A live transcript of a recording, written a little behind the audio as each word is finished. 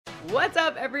What's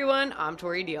up, everyone? I'm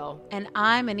Tori Deal. And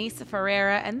I'm Anissa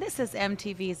Ferreira, and this is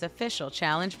MTV's official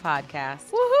Challenge podcast.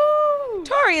 Woohoo!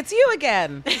 Tori, it's you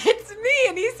again. It's me,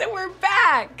 Anissa. We're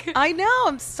back. I know.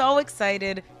 I'm so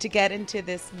excited to get into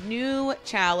this new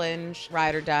challenge,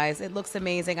 Ride or Dies. It looks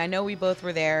amazing. I know we both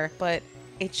were there, but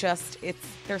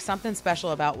there's something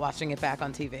special about watching it back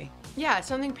on TV. Yeah,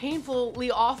 something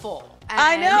painfully awful.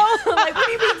 I know. Like, what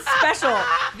do you mean special?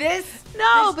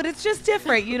 But it's just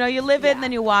different. You know, you live it and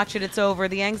then you watch it, it's over.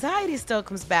 The anxiety still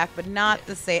comes back, but not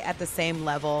at the same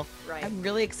level. Right. I'm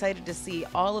really excited to see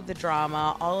all of the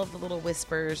drama, all of the little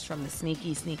whispers from the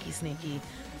sneaky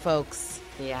folks.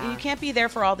 Yeah. You can't be there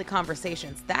for all the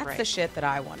conversations. That's Right. the shit that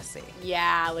I want to see.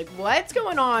 Yeah, like, what's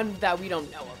going on that we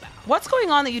don't know about? What's going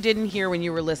on that you didn't hear when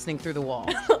you were listening through the wall?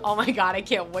 Oh my God, I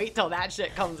can't wait till that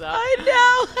shit comes up. I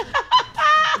know.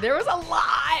 There was a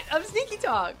lot of sneaky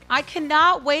talk. I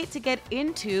cannot wait to get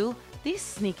into these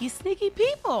sneaky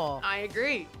people. I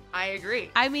agree.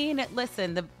 I mean,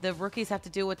 listen, the rookies have to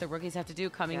do what the rookies have to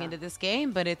do coming into this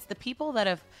game, but it's the people that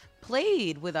have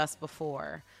played with us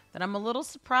before that I'm a little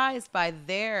surprised by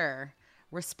their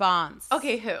response.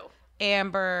 Okay, who?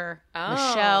 Amber,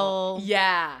 Michelle.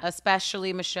 Yeah.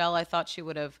 Especially Michelle. I thought she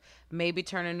would have maybe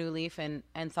turned a new leaf and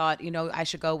thought, I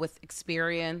should go with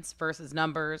experience versus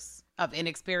numbers of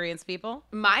inexperienced people.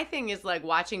 My thing is like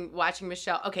watching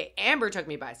Michelle. Okay, Amber took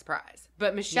me by surprise,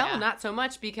 but Michelle not so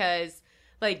much because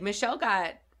like Michelle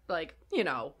got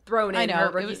thrown in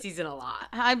her rookie season a lot.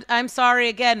 I'm sorry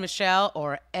again, Michelle,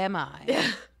 or am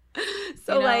I?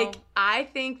 So I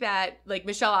think that like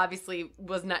Michelle obviously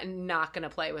was not going to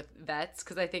play with vets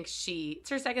because I think it's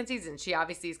her second season. She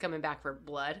obviously is coming back for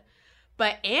blood.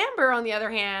 But Amber, on the other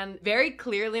hand, very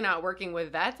clearly not working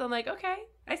with vets. I'm like, okay,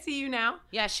 I see you now.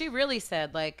 Yeah, she really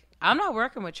said like, I'm not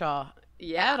working with y'all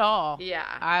at all.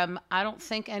 Yeah. I don't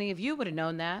think any of you would have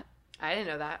known that. I didn't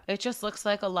know that. It just looks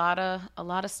like a lot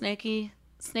of sneaky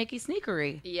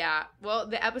sneakery. Yeah. Well,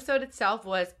 the episode itself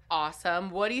was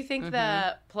awesome. What do you think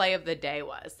the play of the day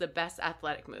was? The best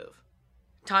athletic move?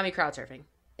 Tommy crowd surfing.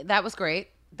 That was great.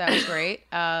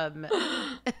 The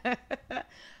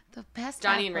best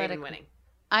Johnny and athletic... Ravyn winning.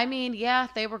 I mean, yeah,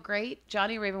 they were great.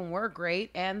 Johnny and Ravyn were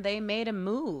great, and they made a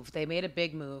move. They made a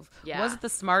big move. Yeah. Was it the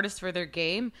smartest for their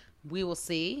game? We will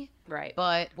see. Right.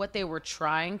 But what they were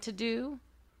trying to do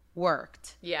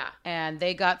worked. Yeah. And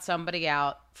they got somebody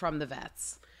out from the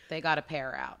vets. They got a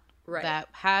pair out. Right. That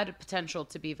had potential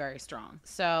to be very strong.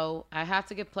 So I have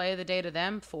to give play of the day to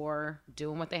them for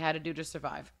doing what they had to do to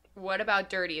survive. What about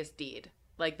dirtiest deed?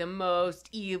 Like the most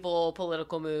evil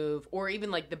political move or even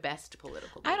like the best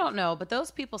political move? I don't know, but those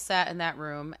people sat in that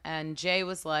room and Jay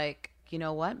was like, you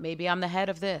know what? Maybe I'm the head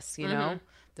of this, you know?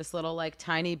 This little like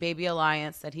tiny baby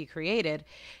alliance that he created.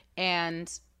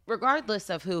 And regardless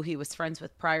of who he was friends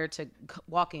with prior to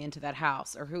walking into that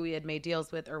house or who he had made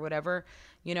deals with or whatever,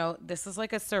 this is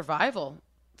like a survival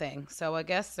thing. So I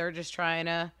guess they're just trying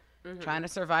to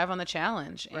survive on the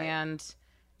challenge. Right. And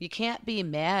you can't be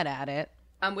mad at it.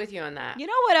 I'm with you on that. You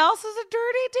know what else is a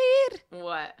dirty deed?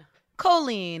 What?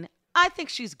 Colleen. I think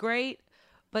she's great.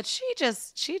 But she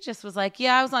just was like,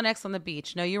 yeah, I was on X on the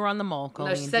Beach. No, you were on the mole,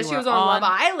 Colleen. No, she said she was on Love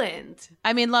Island.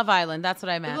 I mean, Love Island. That's what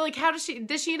I meant. Like,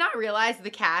 does she not realize the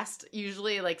cast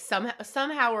usually, like,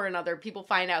 somehow or another, people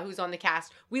find out who's on the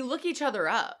cast. We look each other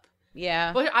up.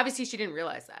 Yeah. But obviously she didn't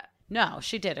realize that. No,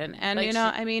 she didn't.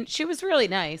 And, she was really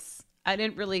nice. I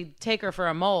didn't really take her for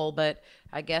a mole, but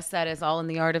I guess that is all in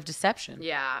the art of deception.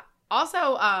 Yeah.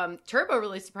 Also, Turbo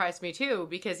really surprised me, too,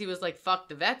 because he was like, fuck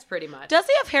the vets, pretty much. Does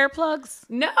he have hair plugs?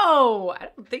 No, I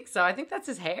don't think so. I think that's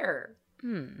his hair.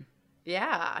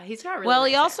 Yeah, he's got really Well, nice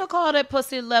he also hair. called it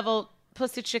pussy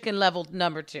chicken level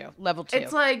number 2, level 2.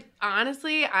 It's like,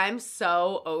 honestly, I'm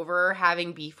so over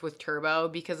having beef with Turbo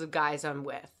because of guys I'm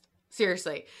with.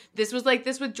 Seriously. This was like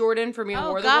this with Jordan for me on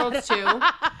War of the Worlds, too.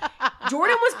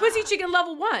 Jordan was pussy chicken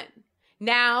level 1.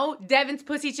 Now, Devin's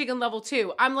pussy chicken level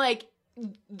 2. I'm like,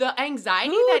 the anxiety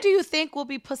Who do you think will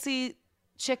be pussy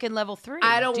chicken level 3?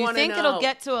 I don't want to know. Do you think it'll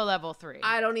get to a level 3?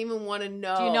 I don't even want to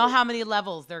know. Do you know how many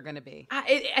levels they're going to be?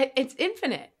 It's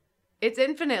infinite. It's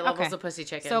infinite levels of pussy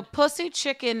chicken. So pussy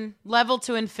chicken level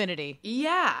to infinity.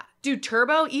 Yeah. Dude,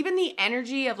 Turbo, even the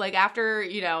energy of like after,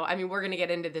 I mean, we're going to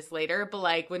get into this later, but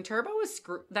like when Turbo was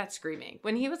screaming,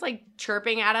 when he was like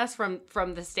chirping at us from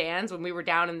the stands, when we were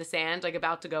down in the sand, like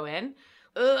about to go in,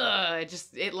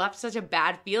 it left such a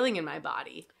bad feeling in my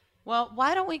body. Well,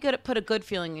 why don't we put a good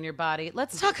feeling in your body?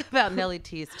 Let's talk about Nelly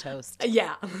T's toast.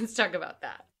 Yeah, let's talk about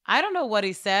that. I don't know what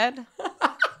he said,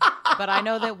 but I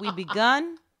know that we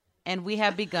begun and we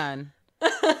have begun.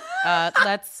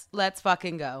 Let's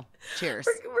fucking go. Cheers.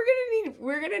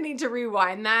 We're gonna need to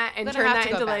rewind that and turn that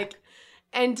into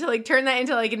turn that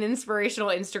into like an inspirational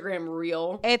Instagram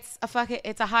reel. It's a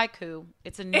haiku.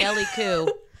 It's a Nelly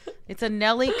coup. It's a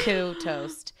Nelly coup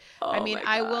toast. I mean,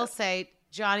 I will say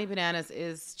Johnny Bananas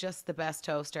is just the best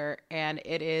toaster, and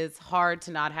it is hard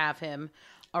to not have him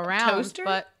around. Toaster?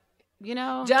 But you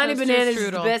know, Johnny Bananas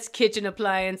is the best kitchen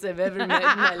appliance I've ever met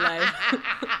in my life.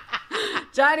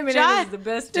 Johnny Bananas is the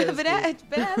best toaster.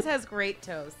 Bananas has great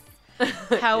toast.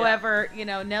 However, you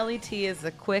know, Nelly T is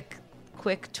a quick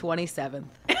 27th.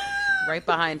 Right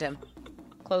behind him.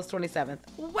 Close 27th.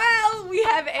 Well, we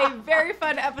have a very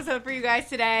fun episode for you guys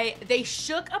today. They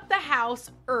shook up the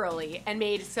house early and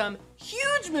made some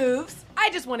huge moves. I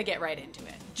just want to get right into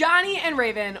it. Johnny and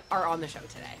Ravyn are on the show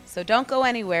today. So don't go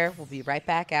anywhere. We'll be right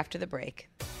back after the break.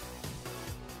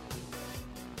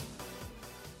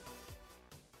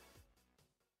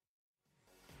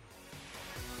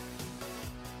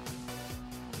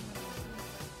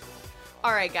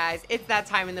 All right, guys, it's that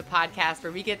time in the podcast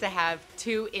where we get to have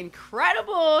two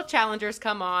incredible challengers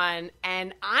come on.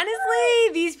 And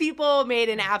honestly, these people made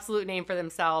an absolute name for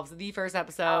themselves the first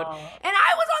episode. And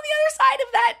I was on the other side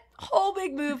of that whole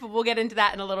big move, but we'll get into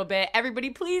that in a little bit.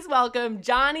 Everybody, please welcome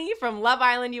Johnny from Love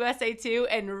Island USA 2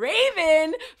 and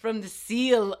Ravyn from The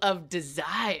Seal of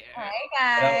Desire. Hey,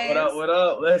 guys. What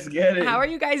up? Let's get it. How are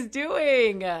you guys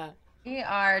doing? We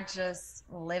are just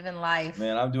living life.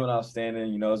 Man, I'm doing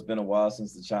outstanding. You know, it's been a while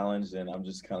since the challenge, and I'm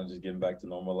just kind of just getting back to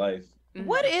normal life.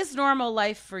 What is normal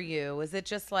life for you? Is it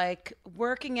just like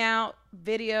working out,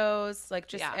 videos, like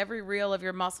just every reel of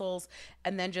your muscles,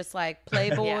 and then just like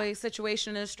Playboy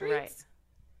situation in the streets? Right.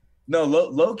 No,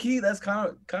 low key, that's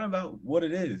kind of about what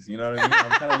it is. You know what I mean? I'm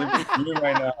kind of living the dream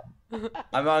right now.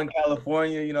 I'm out in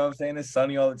California, you know what I'm saying? It's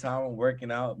sunny all the time. I'm working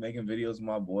out, making videos with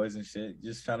my boys and shit.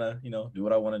 Just trying to, you know, do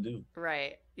what I want to do.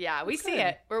 Right. Yeah, we see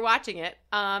it. We're watching it.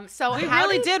 So we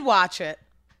really did watch it.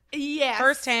 Yes.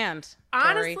 Firsthand.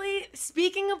 Honestly,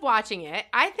 speaking of watching it,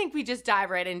 I think we just dive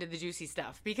right into the juicy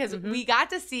stuff because we got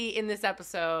to see in this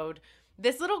episode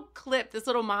this little clip, this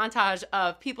little montage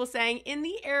of people saying in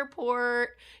the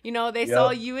airport, you know, they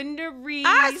saw you and Nerese.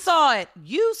 I saw it.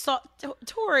 You saw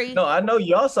Tori. No, I know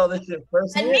y'all saw this shit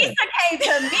firsthand. Anissa came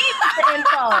to me with the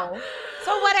info.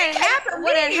 So what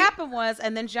had happened was,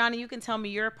 and then Johnny, you can tell me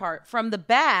your part. From the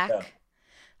back,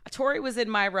 Tori was in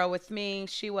my row with me.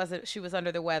 She was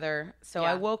under the weather. So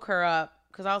I woke her up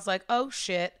because I was like, oh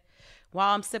shit.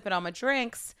 While I'm sipping on my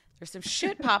drinks, there's some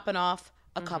shit popping off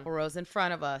a couple rows in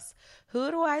front of us.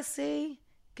 Who do I see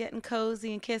getting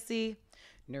cozy and kissy?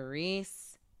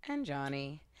 Nerese and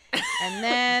Johnny. And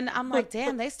then I'm like,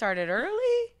 damn, they started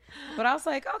early? But I was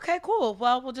like, okay, cool.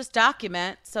 Well, we'll just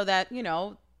document so that, you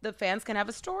know, the fans can have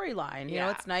a storyline. You know,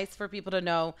 it's nice for people to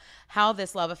know how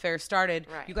this love affair started.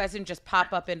 Right. You guys didn't just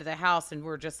pop up into the house and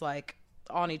we're just like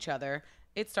on each other.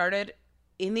 It started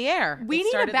in the air. We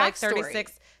need a backstory. Like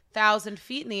 36,000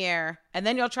 feet in the air. And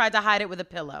then y'all tried to hide it with a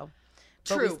pillow.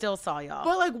 But we still saw y'all.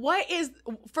 But like,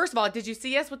 first of all, did you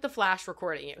see us with the flash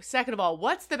recording you? Second of all,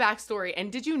 what's the backstory?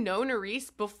 And did you know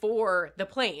Nerese before the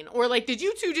plane? Or like, did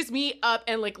you two just meet up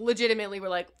and like legitimately were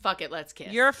like, fuck it, let's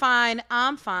kiss? You're fine.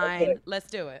 I'm fine. Okay. Let's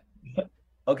do it.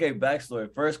 Okay,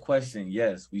 backstory. First question.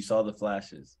 Yes, we saw the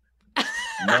flashes.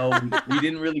 No, we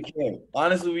didn't really care.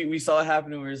 Honestly, we saw it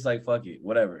happening. We were just like, fuck it,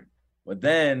 whatever. But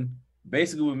then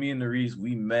basically with me and Nerese,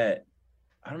 we met.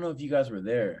 I don't know if you guys were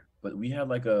there. But we had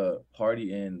like a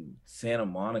party in Santa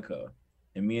Monica,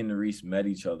 and me and Nerese met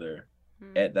each other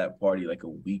at that party like a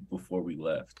week before we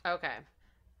left. Okay.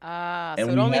 So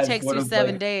it only takes you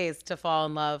 7 days to fall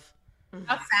in love. That's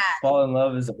sad. Fall in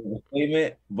love is a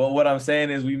statement, but what I'm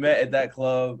saying is we met at that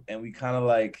club, and we kind of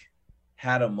like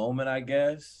had a moment, I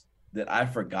guess, that I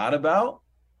forgot about.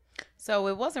 So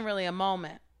it wasn't really a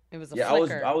moment. It was a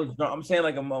flicker. I'm saying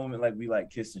like a moment, like we like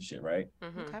kissed and shit, right?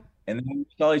 Okay. And then we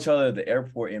saw each other at the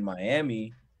airport in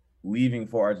Miami, leaving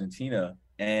for Argentina.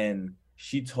 And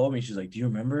she told me, she's like, do you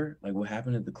remember like what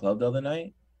happened at the club the other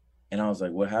night? And I was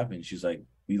like, what happened? She's like,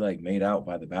 we like made out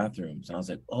by the bathrooms. And I was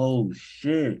like, oh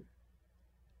shit.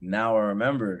 Now I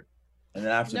remember. And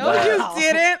then after that, you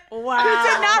didn't. Wow. You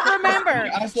did not remember.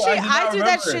 I do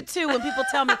that shit too when people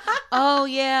tell me, oh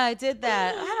yeah, I did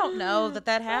that. I don't know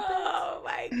that happened. Oh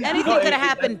my God. Anything could have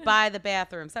happened by the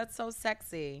bathrooms. That's so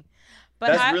sexy.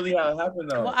 But that's really how it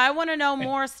happened though. Well, I want to know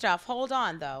more stuff. Hold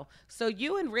on though. So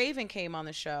you and Ravyn came on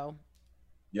the show.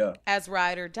 Yeah. As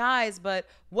Ride or Dies, but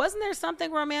wasn't there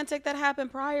something romantic that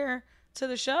happened prior to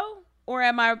the show? Or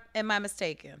am I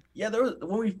mistaken? Yeah, there was,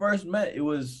 when we first met, it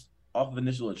was off of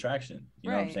initial attraction.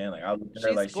 You know what I'm saying? Like I looked at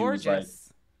her like gorgeous. She was like,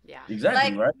 yeah,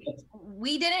 exactly, like, right?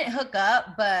 We didn't hook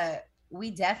up, but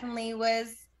we definitely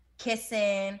was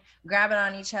kissing, grabbing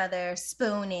on each other,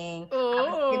 spooning. I Ooh.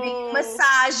 was giving you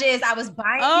massages. I was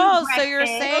buying you Oh, breakfast. so you're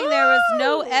saying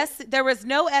there was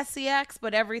no SEX,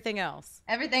 but everything else.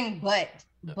 Everything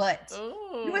but.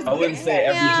 Ooh. He was I wouldn't say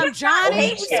getting everything. Damn, Johnny, I you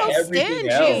wouldn't was say so everything stingy.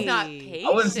 else. He's not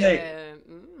patient.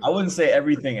 I wouldn't say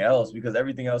everything else because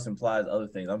everything else implies other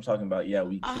things. I'm talking about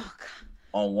we Oh,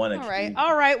 on one God. occasion.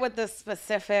 All right with the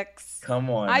specifics. Come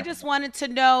on. I just wanted to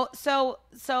know. So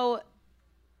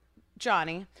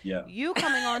Johnny, Yeah. you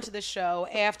coming onto the show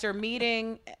after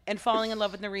meeting and falling in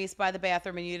love with Nerese by the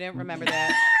bathroom, and you didn't remember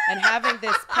that, and having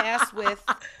this past with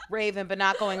Ravyn, but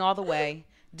not going all the way.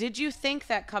 Did you think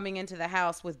that coming into the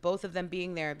house with both of them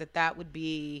being there, that would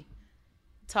be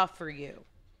tough for you?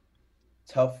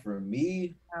 Tough for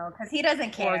me? No, because he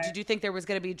doesn't care. Or did you think there was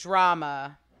going to be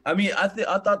drama? I mean, I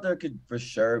thought there could for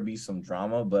sure be some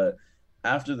drama, but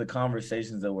after the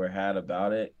conversations that were had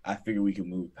about it, I figured we could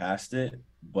move past it.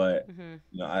 But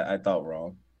I thought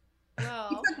wrong. Well,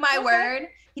 He took my word.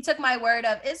 He took my word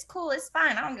of it's cool, it's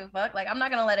fine. I don't give a fuck. Like I'm not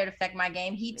gonna let it affect my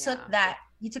game. He took that.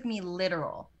 He took me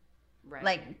literal. Right.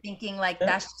 Like thinking like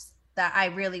that's just that I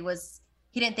really was.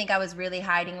 He didn't think I was really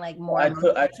hiding like more.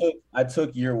 I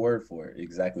took your word for it.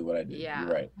 Exactly what I did. Yeah.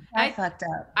 You're right. I fucked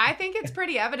up. I think it's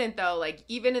pretty evident though, like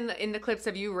even in the clips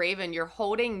of you, Ravyn, you're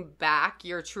holding back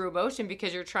your true emotion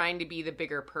because you're trying to be the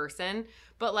bigger person.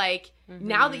 But like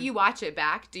now that you watch it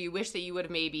back, do you wish that you would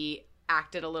have maybe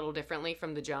acted a little differently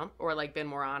from the jump or like been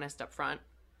more honest up front?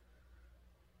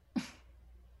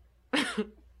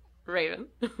 Ravyn.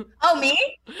 Oh, me?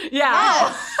 Yeah.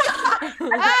 Oh. You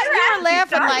were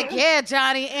laughing like, yeah,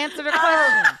 Johnny, answer the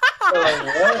question.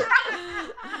 What?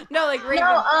 No, like Ravyn.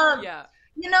 No, yeah.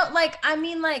 You know, like I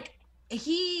mean, like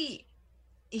he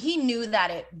knew that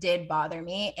it did bother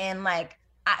me, and like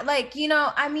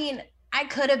I mean, I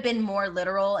could have been more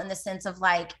literal in the sense of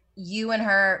like you and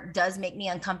her does make me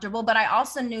uncomfortable, but I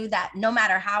also knew that no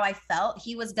matter how I felt,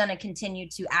 he was gonna continue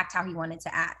to act how he wanted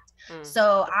to act.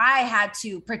 So I had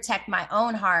to protect my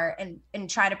own heart and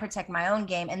try to protect my own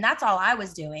game. And that's all I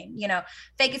was doing,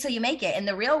 fake it till you make it. In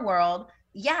the real world,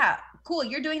 yeah, cool,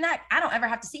 you're doing that. I don't ever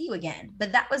have to see you again.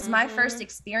 But that was my first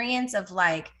experience of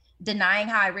like denying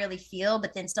how I really feel,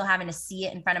 but then still having to see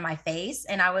it in front of my face.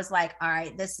 And I was like, all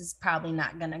right, this is probably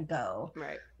not gonna go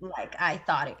like I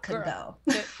thought it could go.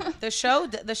 The show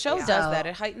does that.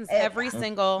 It heightens every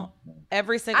single I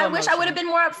wish emotion. I would have been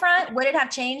more upfront. Would it have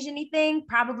changed anything?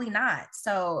 Probably not.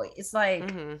 So it's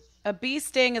like a bee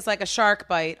sting is like a shark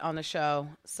bite on the show.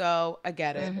 So I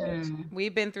get it.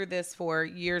 We've been through this for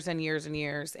years and years and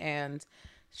years, and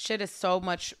shit is so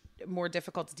much more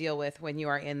difficult to deal with when you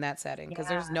are in that setting because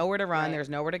there's nowhere to run, there's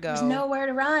nowhere to go. There's nowhere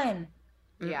to run.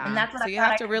 Yeah. And that's what so I you thought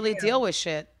have to I could really do. deal with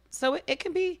shit. So it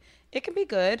can be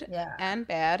good and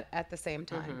bad at the same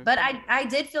time. But I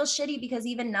did feel shitty because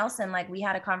even Nelson, like we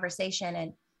had a conversation,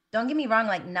 and don't get me wrong,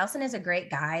 like Nelson is a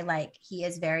great guy. Like he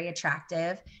is very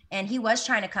attractive and he was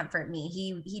trying to comfort me.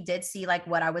 He did see like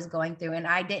what I was going through, and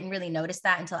I didn't really notice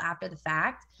that until after the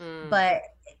fact.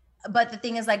 But the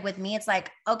thing is, like with me, it's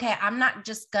like, okay, I'm not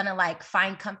just gonna like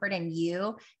find comfort in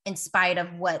you in spite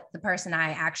of what the person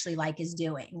I actually like is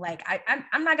doing. Like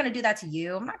I'm not gonna do that to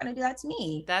you. I'm not gonna do that to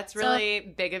me. That's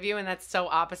really big of you, and that's so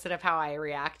opposite of how I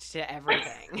react to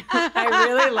everything. I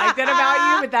really liked it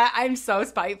about you, but that I'm so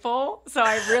spiteful. So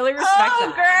I really respect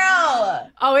that.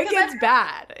 Girl. Oh, it gets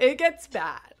bad. It gets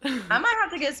bad. I might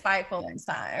have to get spiteful next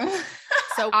time.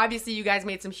 So obviously you guys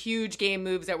made some huge game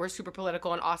moves that were super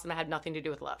political and awesome that had nothing to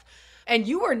do with love. And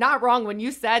you were not wrong when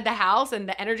you said the house and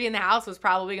the energy in the house was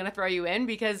probably going to throw you in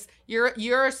because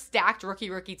you're a stacked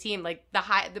rookie team. Like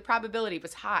the probability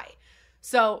was high.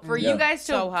 So for you guys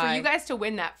to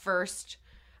win that first,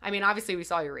 I mean, obviously we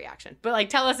saw your reaction, but like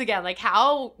tell us again, like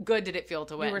how good did it feel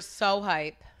to win? You were so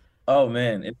hype. Oh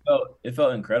man, it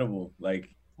felt incredible. Like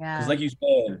because like you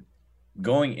said,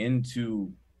 going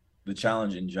into the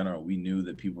challenge in general, we knew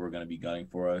that people were going to be gunning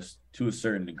for us to a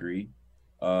certain degree.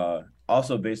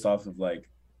 Also based off of like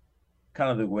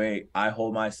kind of the way I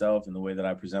hold myself and the way that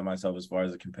I present myself as far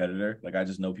as a competitor. Like I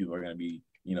just know people are going to be,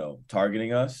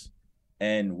 targeting us,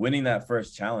 and winning that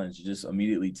first challenge just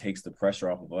immediately takes the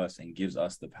pressure off of us and gives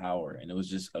us the power. And it was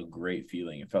just a great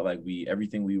feeling. It felt like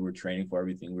everything we were training for,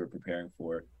 everything we were preparing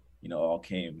for, all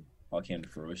came to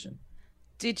fruition.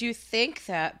 Did you think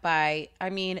that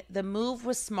the move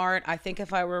was smart? I think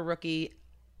if I were a rookie,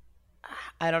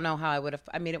 I don't know how I would have.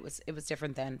 I mean, it was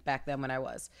different back then when I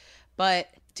was. But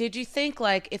did you think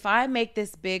like if I make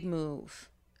this big move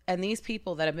and these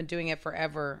people that have been doing it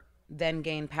forever then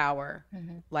gain power,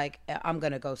 like I'm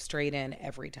gonna go straight in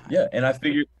every time? Yeah, and I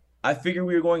figured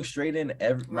we were going straight in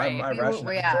every. My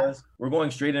rationale was we're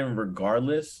going straight in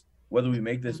regardless whether we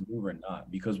make this move or not,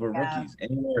 because we're rookies and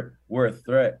we're a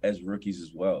threat as rookies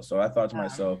as well. So I thought to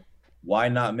myself, why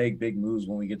not make big moves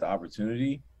when we get the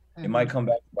opportunity? It might come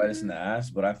back to bite us in the ass,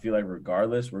 but I feel like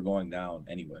regardless, we're going down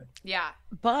anyway. Yeah.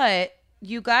 But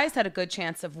you guys had a good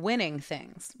chance of winning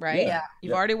things, right? Yeah.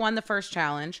 You've already won the first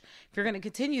challenge. If you're going to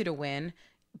continue to win,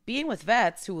 being with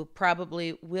vets who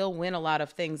probably will win a lot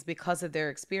of things because of their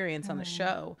experience on the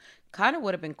show, kind of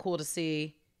would have been cool to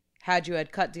see had you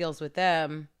had cut deals with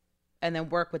them and then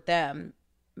work with them,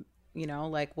 you know,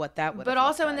 like what that would. But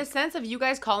also in the sense of you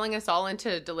guys calling us all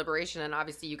into deliberation, and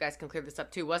obviously you guys can clear this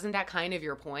up too. Wasn't that kind of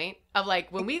your point of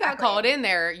like when we got called in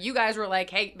there, you guys were like,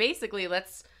 hey, basically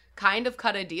let's kind of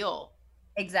cut a deal.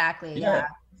 Exactly.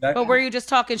 But were you just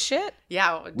talking shit?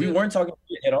 Yeah. We weren't talking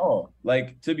shit at all.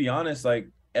 Like, to be honest, like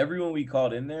everyone we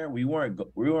called in there, we weren't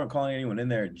calling anyone in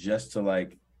there just to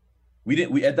like,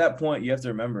 we at that point, you have to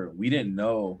remember, we didn't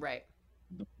know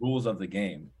the rules of the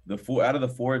game. Out of the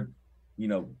four, you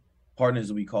know, partners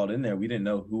that we called in there, we didn't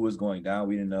know who was going down.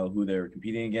 We didn't know who they were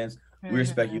competing against. We were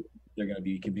speculating they're going to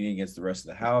be competing against the rest of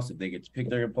the house. If they get to pick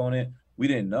their opponent, we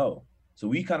didn't know. So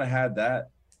we kind of had that,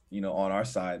 you know, on our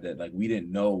side that like we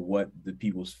didn't know what the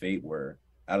people's fate were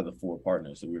out of the four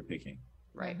partners that we were picking.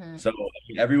 Right. So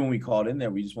everyone we called in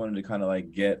there, we just wanted to kind of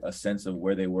like get a sense of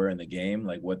where they were in the game,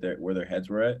 like where their heads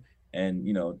were at. And,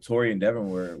 you know, Tori and Devin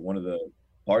were one of the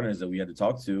partners that we had to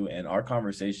talk to, and our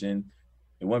conversation,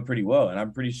 it went pretty well. And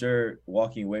I'm pretty sure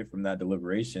walking away from that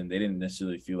deliberation, they didn't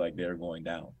necessarily feel like they were going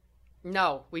down.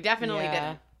 No, we definitely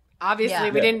didn't. Obviously,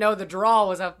 we didn't know the draw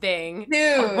was a thing. Dude,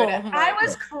 I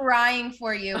was crying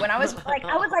for you when I was like,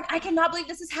 I cannot believe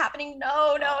this is happening. No.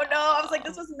 I was like,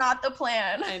 this was not the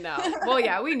plan. I know. Well,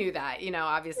 yeah, we knew that, you know,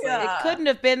 obviously. It couldn't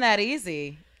have been that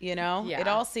easy, you know? It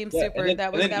all seemed super.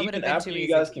 That would have been too easy. After you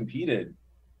guys competed,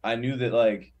 I knew that,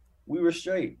 like, we were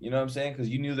straight. You know what I'm saying? Because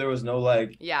you knew there was no,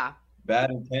 like, bad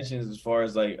intentions as far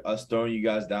as, like, us throwing you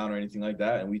guys down or anything like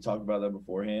that. And we talked about that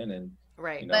beforehand. And,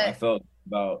 you know, I felt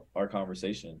about our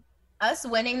conversation. Us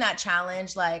winning that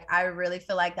challenge, like, I really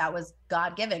feel like that was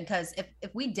God-given, because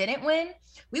if we didn't win,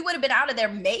 we would have been out of there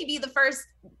maybe the first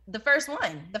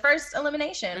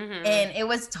elimination. And it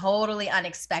was totally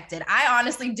unexpected.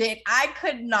 I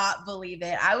could not believe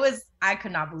it. I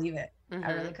could not believe it.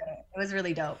 I really couldn't. It was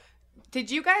really dope.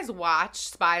 Did you guys watch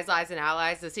Spies, Lies, and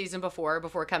Allies the season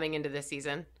before coming into this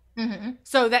season?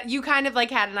 So that you kind of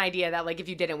like had an idea that like if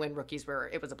you didn't win, rookies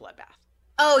it was a bloodbath.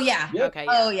 Oh yeah. Okay.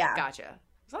 Yeah. Oh yeah. Gotcha.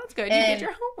 So that's good. You did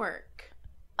your homework.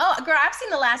 Oh, girl, I've seen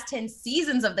the last 10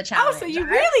 seasons of the challenge. Oh, so you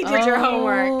really did your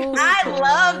homework. I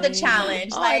love the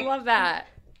challenge. I love that.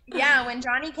 Yeah, when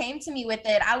Johnny came to me with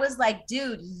it, I was like,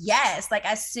 dude, yes. Like,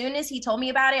 as soon as he told me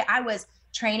about it, I was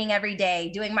training every day,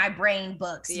 doing my brain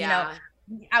books, you know.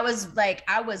 I was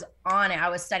on it. I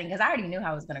was studying because I already knew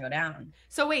how it was going to go down.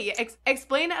 So wait,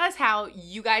 explain to us how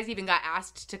you guys even got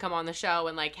asked to come on the show,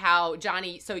 and like how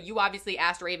Johnny, so you obviously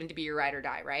asked Ravyn to be your ride or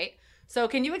die, right? So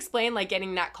can you explain like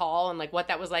getting that call and like what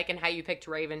that was like and how you picked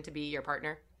Ravyn to be your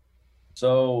partner?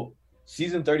 So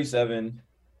season 37,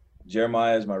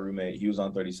 Jeremiah is my roommate. He was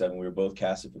on 37. We were both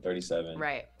casted for 37.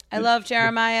 Right. I love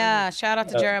Jeremiah. Shout out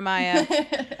to Jeremiah.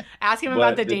 Ask him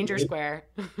about the danger square.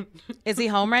 Is he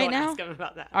home right now? Ask him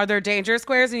about that. Are there danger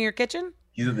squares in your kitchen?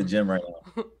 He's at the gym right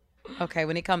now. Okay,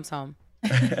 when he comes home. He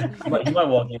might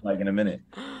walk in like in a minute.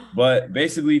 But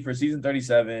basically for season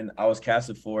 37, I was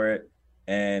casted for it.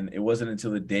 And it wasn't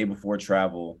until the day before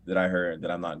travel that I heard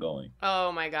that I'm not going.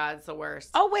 Oh my God, it's the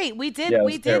worst. Oh wait, we did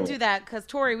do that because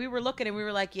Tori, we were looking and we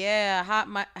were like, yeah,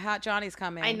 hot Johnny's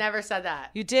coming. I never said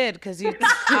that. You did because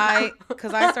I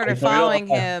started following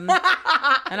him,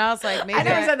 and I was like, maybe I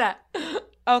never said that.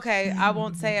 Okay, I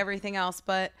won't say everything else,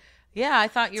 but yeah, I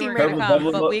thought you were gonna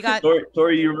come, but we got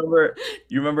Tori. You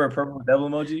remember a purple devil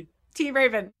emoji? Team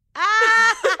Ravyn.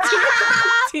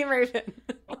 Team Ravyn.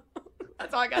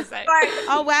 That's all I gotta say.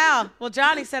 Oh wow. Well,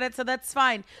 Johnny said it, so that's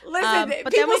fine. Listen,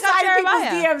 but people slide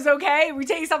people's DMs, okay? We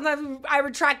tell you sometimes I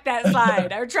retract that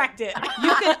slide. I retract it.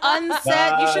 You can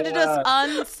unsent. You should have just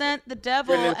unsent the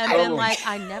devil and been like,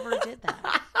 I never did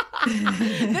that.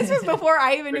 This was before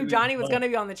I even knew Johnny was going to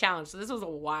be on the challenge, so this was a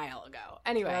while ago.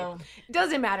 Anyway, it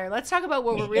doesn't matter. Let's talk about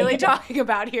what we're really talking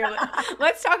about here.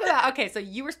 Let's talk about, okay, so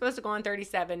you were supposed to go on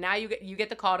 37. Now you get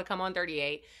the call to come on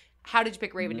 38. How did you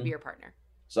pick Ravyn to be your partner?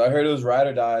 So I heard it was ride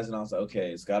or dies, and I was like,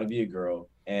 okay, it's got to be a girl.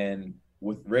 And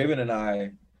with Ravyn and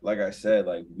I, like I said,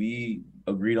 like we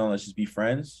agreed on let's just be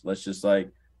friends. Let's just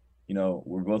like, you know,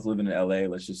 we're both living in LA.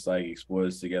 Let's just like explore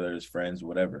this together as friends,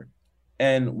 whatever.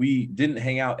 And we didn't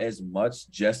hang out as much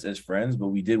just as friends, but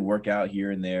we did work out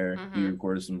here and there. We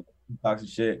recorded some toxic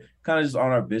shit, kind of just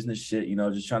on our business shit, you know,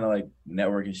 just trying to like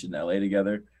network and shit in LA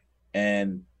together.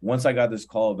 And once I got this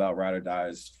call about Ride or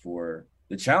Dies for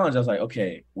the challenge, I was like,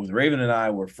 okay, with Ravyn and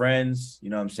I, we're friends. You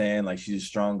know what I'm saying? Like, she's a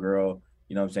strong girl.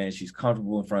 You know what I'm saying? She's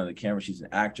comfortable in front of the camera. She's an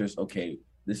actress. Okay,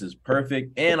 this is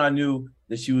perfect. And I knew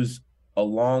that she was a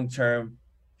long-term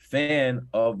fan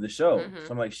of the show. Mm-hmm.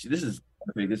 So I'm like, this is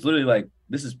perfect. It's literally like,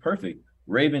 this is perfect.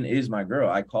 Ravyn is my girl.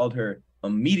 I called her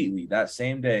immediately that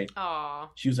same day. Aww.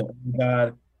 She was like, oh my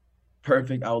God,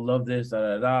 perfect. I would love this, da,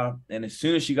 da, da. And as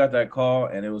soon as she got that call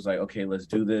and it was like, okay, let's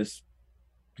do this.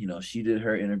 You know, she did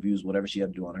her interviews, whatever she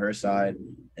had to do on her side.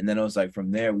 And then it was like,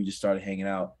 from there, we just started hanging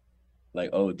out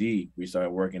like OD. We started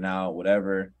working out,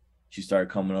 whatever. She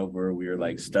started coming over. We were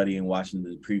like studying, watching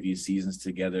the previous seasons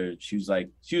together. She was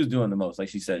doing the most. Like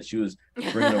she said, she was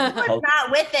bringing over I was not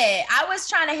with it. I was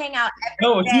trying to hang out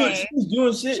every day. She was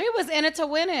doing shit. She was in it to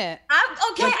win it. I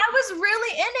was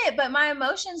really in it, but my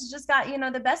emotions just got,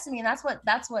 the best of me. And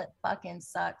that's what fucking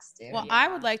sucks, dude. Well, I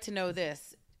would like to know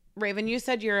this. Ravyn, you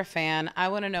said you're a fan. I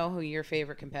want to know who your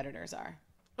favorite competitors are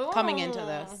coming into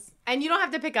this. And you don't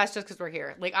have to pick us just because we're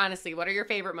here. Like, honestly, what are your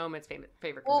favorite moments,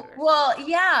 favorite competitors? Well,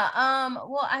 yeah.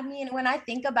 Well, I mean, when I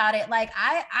think about it, like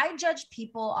I judge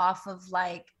people off of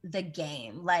like the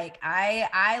game. Like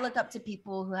I look up to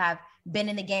people who have been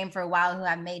in the game for a while, who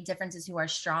have made differences, who are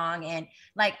strong. And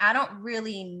like, I don't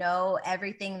really know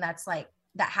everything that's like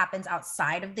that happens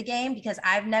outside of the game, because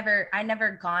I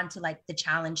never gone to like the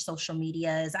challenge social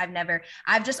medias.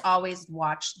 I've just always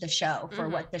watched the show for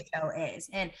what the show is.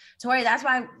 And Tori, that's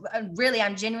why really,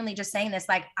 I'm genuinely just saying this.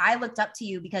 Like, I looked up to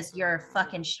you because you're a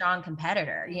fucking strong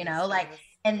competitor, like,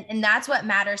 and that's what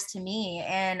matters to me.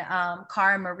 And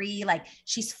Cara Marie, like,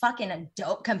 she's fucking a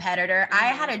dope competitor. I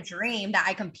had a dream that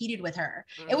I competed with her.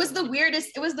 It was the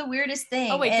weirdest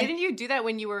thing. Oh wait, didn't you do that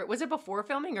when you were, was it before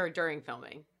filming or during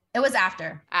filming? It was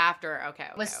after. Okay.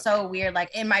 It was so weird.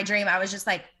 Like, in my dream, I was just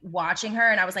like watching her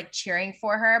and I was like cheering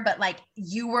for her. But like,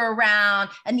 you were around,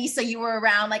 Anissa, you were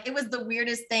around. Like, it was the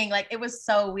weirdest thing. Like, it was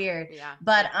so weird. Yeah.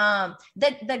 But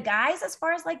the guys, as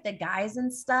far as like the guys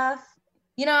and stuff,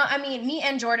 I mean, me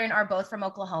and Jordan are both from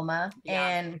Oklahoma. Yeah.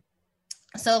 And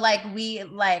so like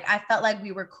I felt like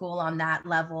we were cool on that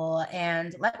level.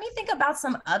 And let me think about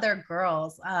some other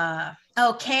girls.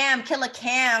 Cam, Killer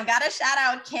Cam, gotta shout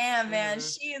out Cam, man.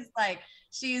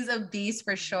 She's a beast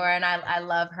for sure. And I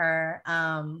love her.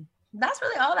 That's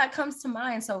really all that comes to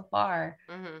mind so far.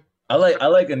 I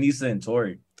like Anissa and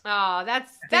Tori. Oh,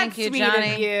 that's Thank you, sweet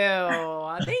Johnny. of you.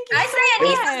 Thank you. I say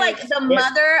Anissa's like the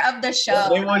mother of the show.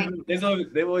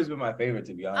 They've always been my favorite,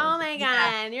 to be honest. Oh my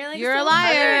God. You're a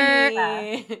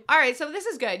liar. All right. So this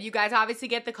is good. You guys obviously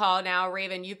get the call now.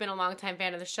 Ravyn, you've been a longtime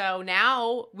fan of the show.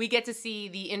 Now we get to see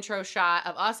the intro shot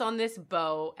of us on this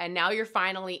boat, and now you're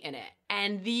finally in it.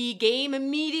 And the game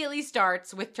immediately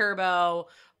starts with Turbo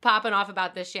popping off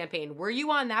about this champagne. Were you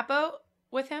on that boat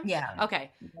with him? Yeah. Okay.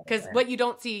 Because what you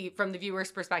don't see from the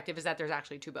viewer's perspective is that there's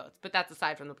actually two boats, but that's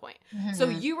aside from the point. So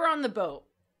you were on the boat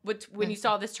when you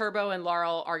saw this Turbo and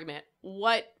Laurel argument.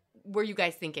 What were you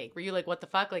guys thinking? Were you like, what the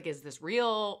fuck? Like, is this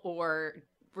real? Or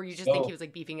were you just think he was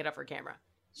like beefing it up for camera?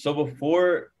 So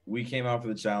before we came out for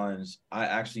the challenge, I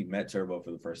actually met Turbo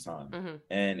for the first time.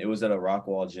 And it was at a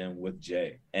Rockwall gym with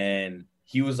Jay. And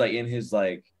he was like in his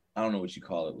like, I don't know what you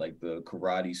call it, like the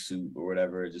karate suit or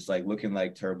whatever, just like looking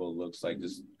like Turbo looks, like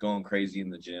just going crazy in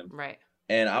the gym. Right.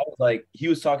 And I was like, he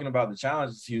was talking about the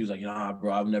challenge. He was like, nah,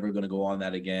 bro, I'm never going to go on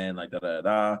that again. Like, da, da,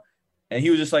 da. And he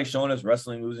was just like showing us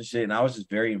wrestling moves and shit. And I was just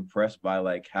very impressed by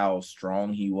like how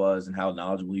strong he was and how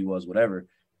knowledgeable he was, whatever.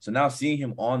 So now seeing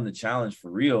him on the challenge for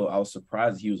real, I was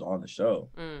surprised he was on the show.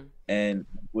 And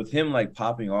with him like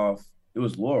popping off, it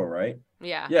was Laurel, right?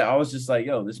 Yeah. Yeah, I was just like,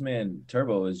 yo, this man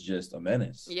Turbo is just a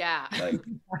menace. Yeah. Like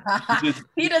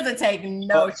he doesn't take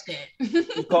no shit.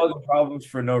 He's causing problems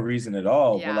for no reason at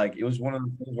all. Yeah. But like it was one of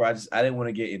the things where I didn't want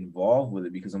to get involved with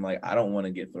it because I'm like, I don't want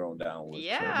to get thrown down with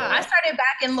Turbo. I started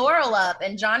backing Laurel up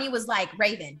and Johnny was like,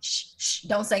 Ravyn, shh,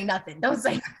 don't say nothing. Don't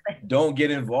say nothing. Don't get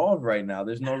involved right now.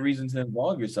 There's no reason to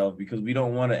involve yourself because we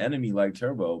don't want an enemy like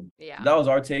Turbo. Yeah. That was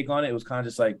our take on it. It was kind of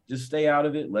just like, just stay out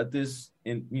of it. Let this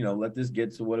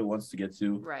get to what it wants to get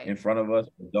to in front of us.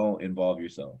 Don't involve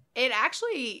yourself. It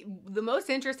actually, the most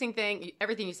interesting thing,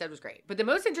 everything you said was great, but the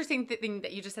most interesting thing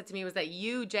that you just said to me was that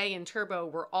you, Jay, and Turbo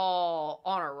were all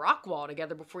on a rock wall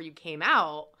together before you came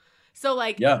out. So,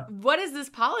 like, what is this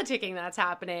politicking that's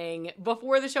happening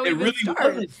before the show even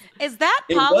starts? Is that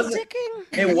politicking?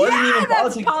 It wasn't even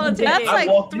politicking. That's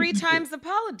like 3 times the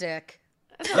politic.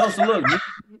 No, so look.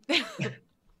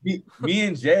 Me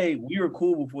and Jay, we were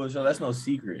cool before the show. That's no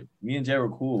secret. Me and Jay were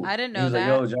cool. I didn't know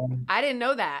that. Like, yo, John. I didn't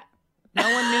know that. No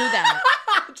one knew that.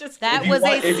 That was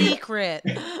a secret.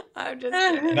 I'm just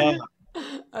kidding.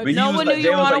 No one knew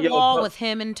you were on a wall yo, with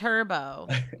him and Turbo.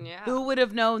 Yeah. Who would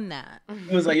have known that?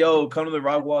 He was like, yo, come to the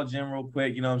rock wall gym real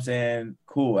quick. You know what I'm saying?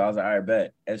 Cool. I was like, all right,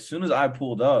 bet. As soon as I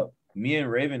pulled up, me and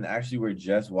Ravyn actually were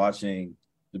just watching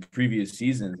the previous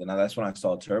seasons. And that's when I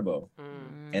saw Turbo.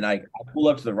 And I pull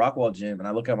up to the rock wall gym and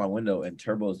I look out my window and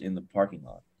Turbo's in the parking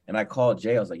lot. And I called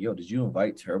Jay. I was like, yo, did you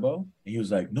invite Turbo? And he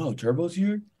was like, no, Turbo's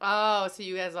here. Oh, so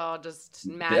you guys all just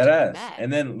magically met.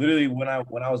 And then literally when I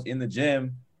was in the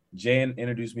gym, Jay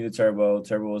introduced me to Turbo.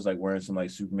 Turbo was like wearing some like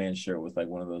Superman shirt with like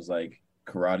one of those like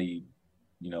karate,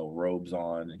 robes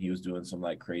on, and he was doing some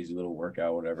like crazy little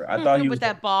workout, whatever. I thought he was with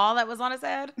that ball that was on his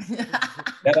head.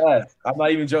 I'm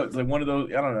not even joking. It's like one of those.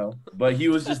 I don't know, but he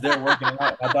was just there working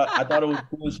out. I thought it was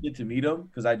cool as shit to meet him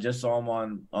because I just saw him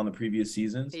on the previous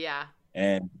seasons. Yeah,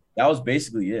 and that was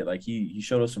basically it. Like he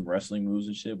showed us some wrestling moves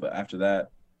and shit, but after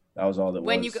that. That was all that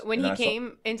was. When he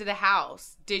came into the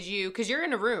house, did you? Because you're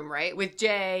in a room, right, with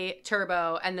Jay,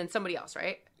 Turbo, and then somebody else,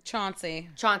 right? Chauncey.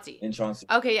 And Chauncey.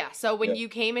 Okay, yeah. So when you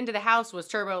came into the house, was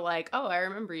Turbo like, "Oh, I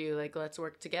remember you. Like, let's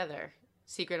work together.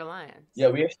 Secret alliance." Yeah,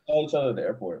 we actually saw each other at the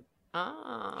airport.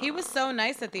 Oh. He was so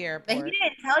nice at the airport. But he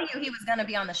didn't tell you he was gonna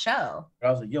be on the show.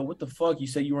 I was like, "Yo, what the fuck? You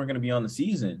said you weren't gonna be on the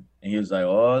season," and he was like,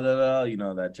 "Oh,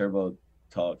 that Turbo."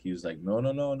 Talk. He was like, no,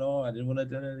 I didn't want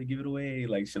to give it away,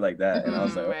 like shit like that. And I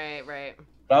was like, right.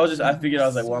 But I figured I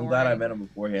was like, well, I'm glad I met him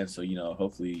beforehand, so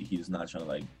hopefully he's not trying to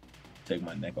like take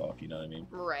my neck off. You know what I mean?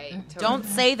 Right. Totally. Don't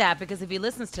say that because if he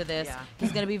listens to this,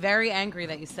 he's gonna be very angry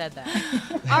that you said that.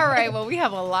 All right. Well, we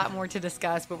have a lot more to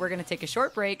discuss, but we're gonna take a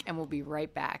short break and we'll be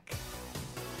right back.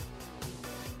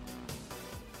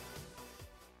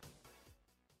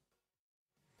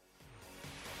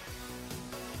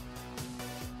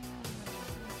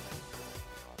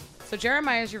 So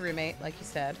Jeremiah is your roommate, like you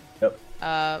said. Yep.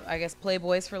 I guess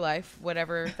Playboys for life,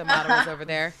 whatever the motto is over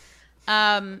there.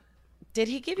 Did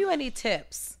he give you any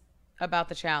tips about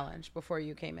the challenge before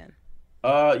you came in?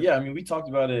 Yeah, I mean, we talked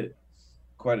about it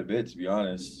quite a bit, to be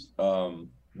honest.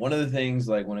 One of the things,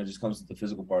 like, when it just comes to the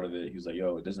physical part of it, he was like,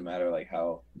 yo, it doesn't matter, like,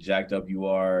 how jacked up you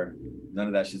are. None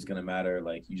of that shit's going to matter.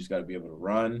 Like, you just got to be able to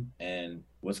run. And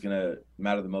what's going to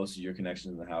matter the most is your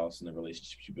connections in the house and the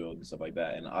relationships you build and stuff like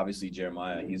that. And obviously,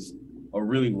 Jeremiah, he's a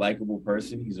really likable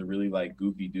person. He's a really, like,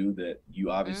 goofy dude that you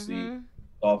obviously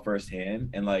saw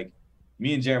firsthand. And, like,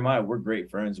 me and Jeremiah, we're great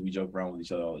friends. We joke around with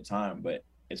each other all the time. But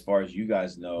as far as you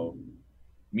guys know,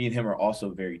 me and him are also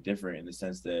very different in the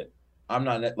sense that I'm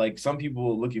not like some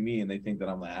people look at me and they think that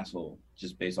I'm an asshole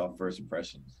just based off first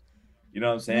impressions. You know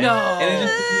what I'm saying? No.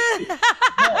 And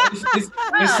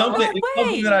it's something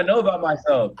that I know about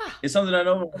myself. It's something I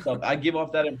know about myself. I give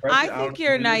off that impression. I think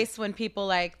you're nice when people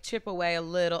like chip away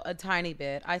a tiny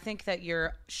bit. I think that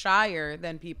you're shyer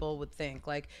than people would think.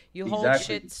 Like you hold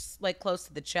shit like close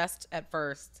to the chest at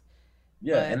first.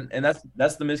 Yeah, and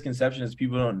that's the misconception is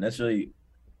people don't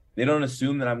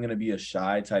assume that I'm gonna be a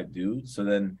shy type dude. So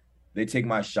then they take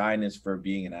my shyness for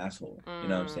being an asshole. You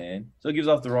know what I'm saying? So it gives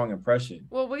off the wrong impression.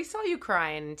 Well, we saw you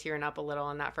crying and tearing up a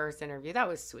little in that first interview. That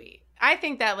was sweet. I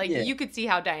think that you could see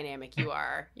how dynamic you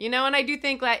are, and I do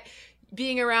think like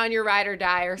being around your ride or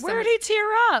die or something. Where did he tear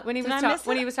up? When he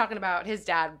was talking about his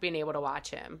dad being able to watch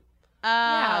him. Oh.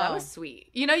 Yeah, that was sweet.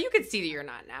 You could see that you're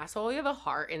not an asshole. You have a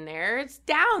heart in there. It's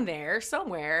down there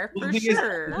somewhere for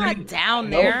sure. Not down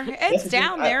there. It's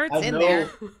down there. It's in there.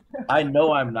 I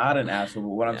know I'm not an asshole, but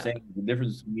what I'm saying, the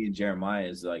difference between me and Jeremiah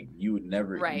is like you would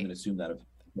never even assume that.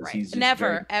 Right. He's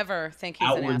never ever think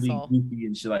he's an asshole. Goofy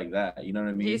and shit like that. You know what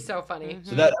I mean? He's so funny.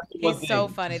 So that's he's so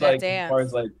funny. Just that like, dance. As far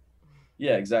as like,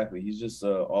 yeah, exactly. He's just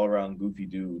all around goofy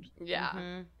dude.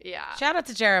 Yeah, yeah. Shout out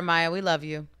to Jeremiah. We love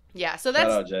you. Yeah, so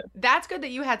that's good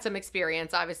that you had some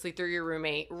experience, obviously, through your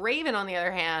roommate. Ravyn, on the other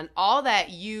hand,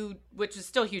 which is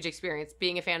still a huge experience,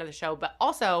 being a fan of the show, but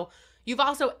also, you've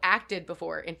also acted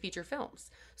before in feature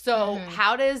films. So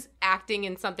how does acting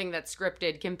in something that's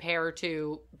scripted compare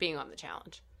to being on the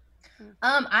challenge?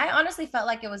 I honestly felt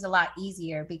like it was a lot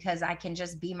easier because I can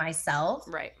just be myself.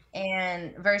 Right.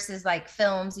 And versus like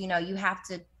films, you have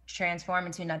to transform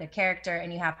into another character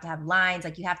and you have to have lines,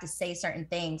 like you have to say certain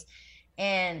things.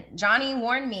 And Johnny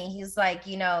warned me, he's like,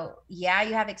 yeah,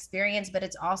 you have experience, but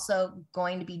it's also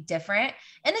going to be different.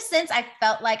 In a sense, I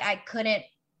felt like I couldn't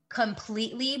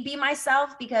completely be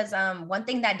myself because one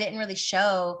thing that didn't really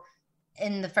show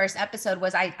in the first episode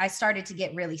was I started to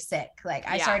get really sick. Like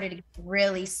I started to get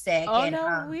really sick. Oh, and,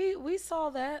 no, we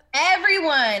saw that.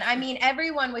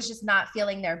 Everyone was just not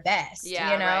feeling their best,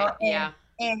 Right.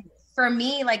 And for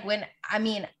me, like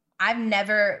I've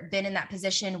never been in that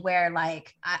position where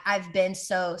like I've been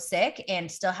so sick and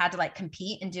still had to like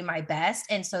compete and do my best.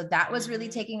 And so that was really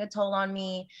taking a toll on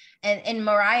me. And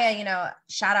Mariah, you know,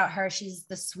 shout out her. She's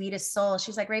the sweetest soul.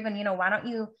 She's like, Ravyn, you know, why don't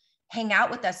you hang out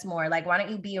with us more? Like, why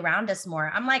don't you be around us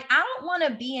more? I'm like, I don't want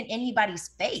to be in anybody's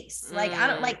face. Like, I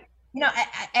don't like, you know,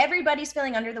 everybody's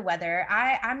feeling under the weather.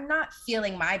 I'm not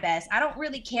feeling my best. I don't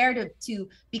really care to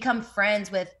become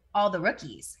friends with all the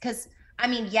rookies. Cause I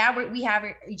mean, yeah, we have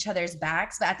each other's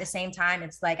backs, but at the same time,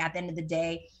 it's like at the end of the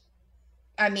day,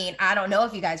 I mean, I don't know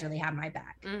if you guys really have my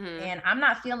back, and I'm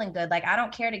not feeling good. Like, I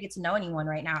don't care to get to know anyone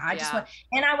right now. I just want,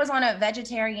 and I was on a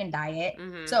vegetarian diet.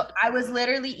 So I was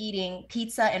literally eating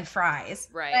pizza and fries.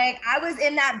 Right. Like, I was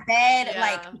in that bed,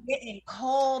 like getting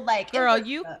cold. Like, girl,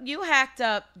 you hacked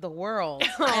up the world.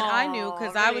 And I knew,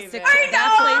 because I was sick.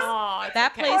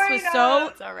 That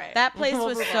place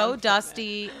was so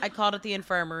dusty. I called it the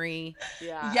infirmary.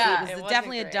 Yeah. It was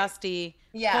definitely a dusty,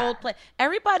 cold place.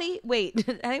 Everybody, wait,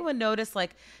 did anyone notice,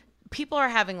 like, people are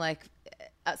having, like,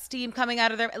 steam coming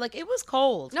out of their, like, it was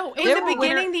cold. No, in the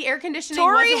beginning, the air conditioning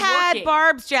Tori wasn't had working.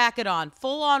 Barb's jacket on,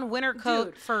 full on winter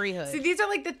coat, furry hood. See, these are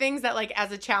like the things that, like,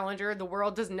 as a challenger, the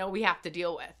world doesn't know we have to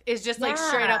deal with. It's just like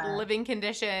straight up living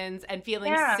conditions and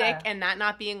feeling sick and that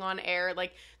not being on air.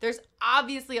 Like, there's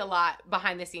obviously a lot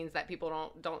behind the scenes that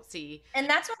people don't see. And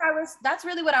that's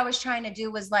really what I was trying to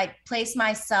do, was like place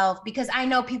myself, because I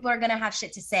know people are going to have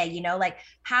shit to say, you know, like,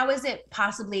 how is it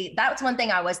possibly, that's one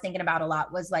thing I was thinking about a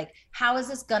lot, was like, how is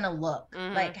this going to look?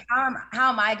 Like, how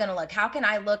am I going to look? How can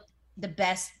I look the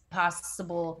best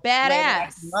possible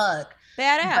badass look?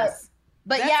 Badass.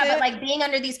 But but like being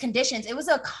under these conditions, it was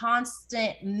a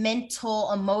constant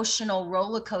mental, emotional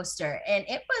roller coaster. And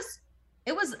it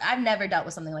was, I've never dealt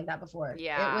with something like that before.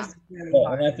 Yeah. It was really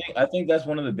hard. And I think that's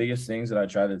one of the biggest things that I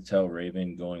try to tell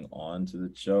Ravyn going on to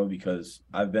the show, because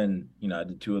I've been, you know, I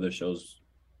did 2 other shows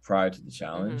prior to the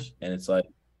challenge. And it's like,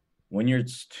 when you're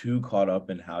too caught up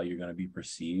in how you're going to be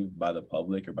perceived by the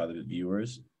public or by the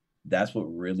viewers, that's what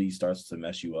really starts to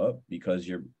mess you up, because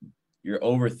you're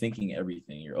overthinking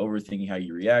everything. You're overthinking how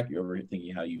you react. You're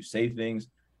overthinking how you say things,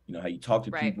 you know, how you talk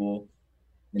to people.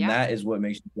 And that is what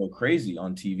makes you go crazy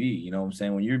on TV. You know what I'm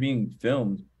saying? When you're being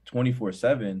filmed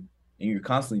 24/7 and you're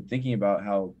constantly thinking about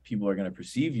how people are going to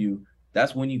perceive you,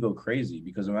 that's when you go crazy.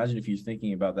 Because imagine if you're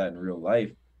thinking about that in real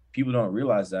life. People don't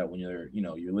realize that when you're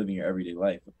living your everyday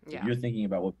life. If you're thinking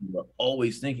about what people are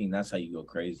always thinking, that's how you go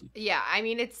crazy. Yeah, I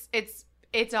mean,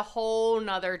 it's a whole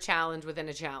nother challenge within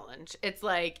a challenge. It's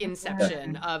like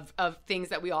Inception of things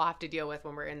that we all have to deal with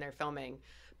when we're in there filming.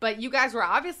 But you guys were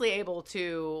obviously able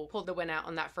to pull the win out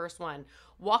on that first one.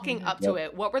 Walking up to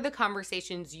it, what were the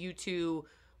conversations you two,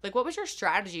 like, what was your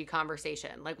strategy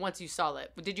conversation? Like, once you saw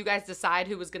it, did you guys decide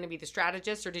who was going to be the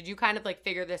strategist, or did you kind of like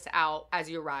figure this out as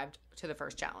you arrived to the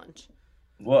first challenge?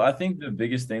 Well, I think the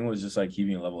biggest thing was just like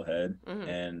keeping a level head.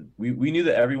 And we knew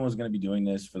that everyone was going to be doing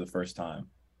this for the first time,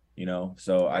 you know?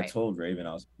 So I told Ravyn,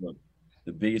 I was, look,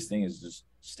 the biggest thing is just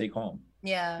stay calm.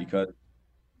 Yeah. Because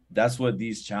that's what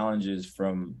these challenges,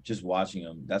 from just watching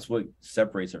them, that's what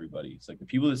separates everybody. It's like the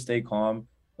people that stay calm,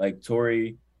 like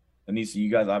Tori, Anissa,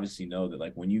 you guys obviously know that,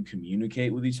 like, when you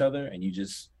communicate with each other and you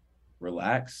just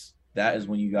relax, that's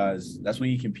when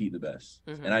you compete the best.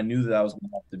 And I knew that was going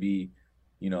to have to be,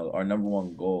 you know, our number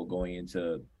one goal going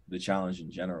into the challenge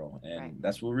in general. And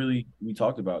that's what really we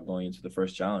talked about going into the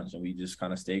first challenge. And we just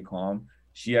kind of stayed calm.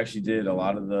 She actually did a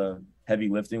lot of the heavy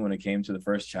lifting when it came to the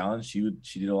first challenge. She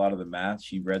did a lot of the math.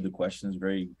 She read the questions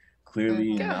very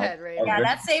clearly. Go ahead, Ray. Yeah,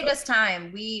 that saved us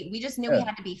time. We just knew we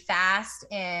had to be fast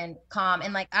and calm.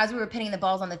 And like, as we were pinning the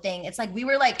balls on the thing, it's like we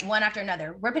were like one after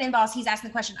another. We're pinning the balls. He's asking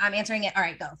the question. I'm answering it. All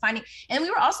right, go. Finding. And we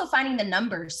were also finding the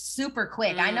numbers super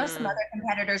quick. I know some other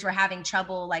competitors were having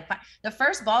trouble. Like, the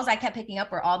first balls I kept picking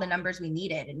up were all the numbers we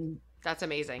needed. And that's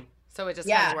amazing. So it just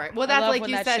kind of worked. Well, that's like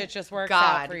you said, shit just works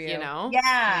God, out for you know?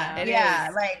 Yeah.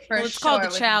 Like, for it's called the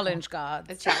challenge God.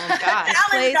 It's challenge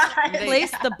God.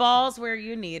 Place the balls where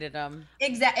you needed them.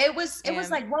 Exactly. It was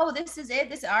like, whoa, this is it.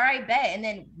 This, all right, bet. And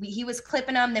then he was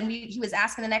clipping them. Then he was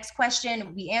asking the next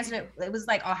question. We answered it. It was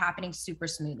like all happening super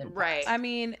smooth and fast. I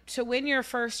mean, to win your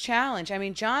first challenge, I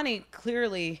mean, Johnny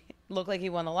clearly looked like he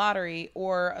won the lottery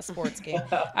or a sports game.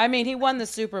 I mean, he won the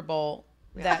Super Bowl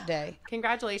that day.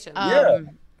 Congratulations.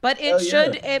 But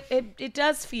it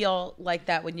does feel like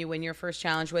that when you win your first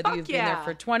challenge, whether you've been there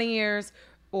for 20 years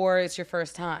or it's your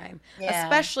first time,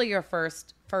 especially your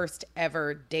first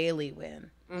ever daily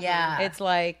win. Yeah. It's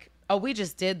like, oh, we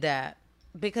just did that,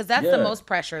 because that's the most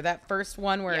pressure. That first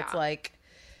one where it's like,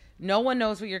 no one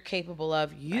knows what you're capable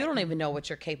of. You don't even know what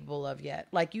you're capable of yet.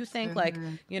 Like, you think like,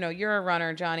 you know, you're a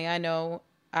runner, Johnny. I know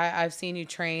I've seen you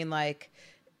train like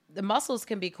the muscles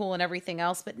can be cool and everything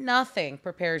else, but nothing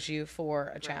prepares you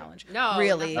for a challenge. No,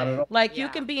 really. Not at all. Like you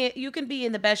can be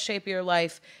in the best shape of your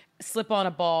life, slip on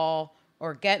a ball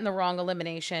or get in the wrong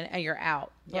elimination and you're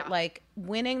out. But like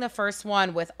winning the first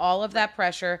one with all of that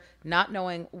pressure, not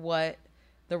knowing what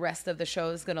the rest of the show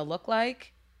is going to look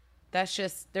like, that's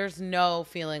just, there's no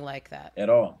feeling like that at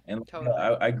all. And totally.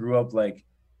 I grew up like,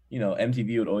 you know,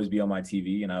 MTV would always be on my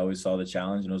TV and I always saw the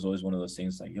challenge and it was always one of those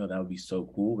things like, yo, that would be so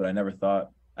cool. But I never thought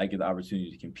I'd get the opportunity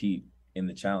to compete in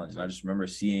the challenge. And I just remember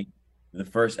seeing the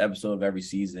first episode of every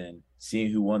season,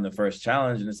 seeing who won the first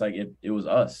challenge. And it's like, it was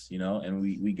us, you know, and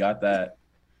we got that.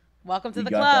 Welcome to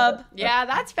the club. That. Yeah,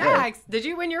 that's facts. Yeah. Did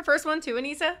you win your first one too,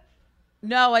 Anissa?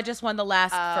 No, I just won the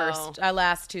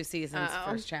last 2 seasons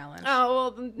first challenge.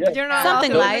 Oh, well, you're not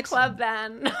something welcome like to the club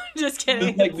then. No, just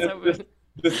kidding. Like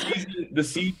the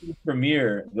season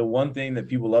premiere, the one thing that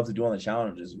people love to do on the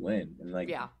challenge is win. And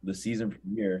like the season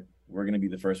premiere, we're gonna be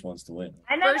the first ones to win.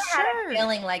 I never had a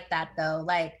feeling like that though.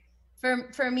 Like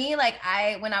for me, like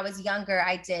when I was younger,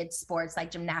 I did sports like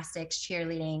gymnastics,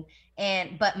 cheerleading,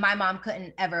 but my mom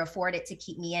couldn't ever afford it to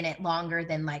keep me in it longer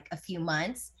than like a few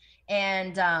months.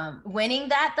 And winning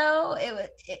that though,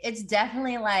 it's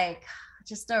definitely like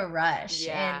just a rush.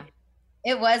 Yeah. And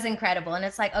it was incredible. And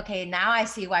it's like, okay, now I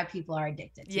see why people are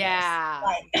addicted to this.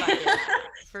 Like,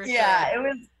 for yeah,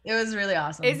 sure. it was really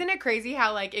awesome. Isn't it crazy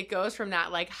how like it goes from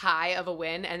that like high of a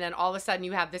win and then all of a sudden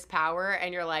you have this power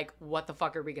and you're like, what the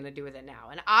fuck are we gonna do with it now?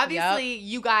 And obviously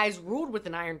you guys ruled with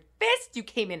an iron fist. You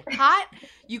came in hot.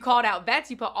 You called out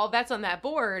bets. You put all bets on that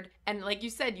board. And like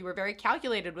you said, you were very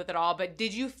calculated with it all. But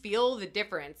did you feel the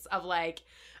difference of like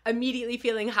immediately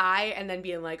feeling high and then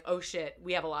being like, oh shit,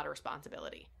 we have a lot of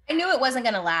responsibility? I knew it wasn't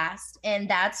going to last. And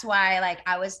that's why, like,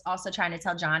 I was also trying to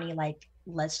tell Johnny, like,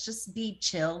 let's just be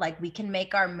chill. Like, we can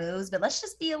make our moves, but let's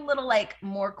just be a little, like,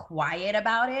 more quiet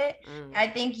about it. I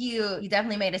think you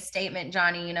definitely made a statement,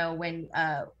 Johnny, you know, when,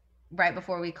 right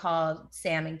before we called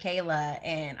Sam and Kayla.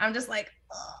 And I'm just like,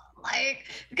 ugh. Like,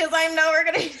 because I know we're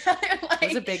gonna be like, it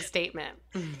was a big statement.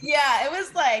 Yeah, it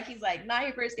was like, he's like, not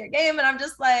your first game, and I'm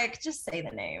just like, just say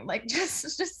the name, like just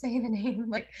say the name.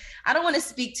 Like, I don't want to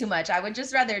speak too much. I would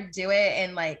just rather do it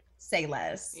and like say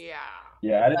less.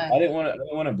 Yeah, I didn't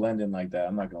want to blend in like that.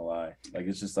 I'm not gonna lie. Like,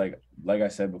 it's just like I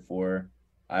said before,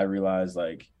 I realized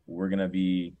like we're gonna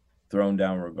be thrown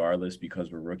down regardless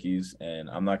because we're rookies, and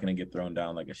I'm not gonna get thrown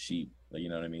down like a sheep. Like, you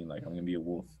know what I mean? Like, I'm gonna be a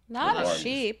wolf. Not regardless. A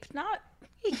sheep, not.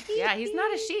 Yeah, he's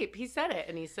not a sheep. He said it,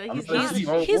 and he said he's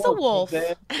a wolf.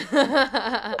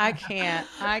 I can't.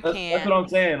 That's what I'm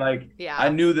saying. Like, I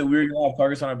knew that we were gonna have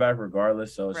targets on our back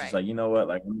regardless. So it's just like, you know what?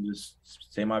 Like, let me just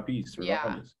say my piece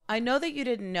regardless. I know that you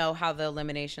didn't know how the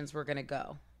eliminations were gonna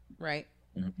go, right?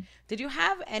 Mm-hmm. Did you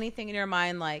have anything in your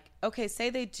mind like, okay,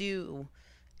 say they do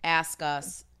ask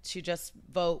us to just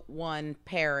vote one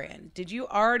pair in? Did you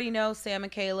already know Sam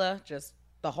and Kayla just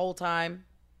the whole time?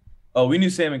 Oh, we knew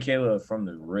Sam and Kayla from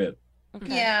the rip.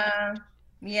 Okay. Yeah.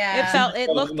 It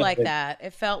looked like that.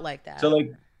 It felt like that. So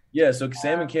like, so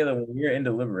Sam and Kayla, when we were in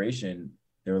deliberation,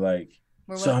 they were like,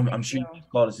 so I'm sure you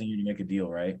called us in here to make a deal,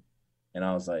 right? And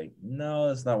I was like, no,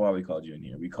 that's not why we called you in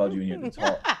here. We called you in here to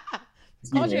talk.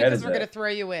 Called you because we're going to throw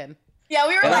you in. Yeah,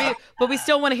 we were like, but we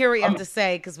still want to hear what you have to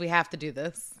say because we have to do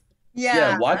this.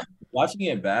 Yeah. Watching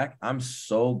it back, I'm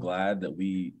so glad that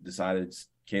we decided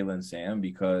Kayla and Sam,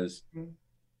 because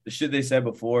the shit they said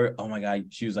before, oh my God,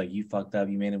 she was like, you fucked up.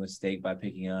 You made a mistake by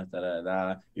picking us,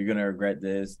 da-da-da. You're going to regret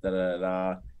this,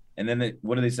 da-da-da. And then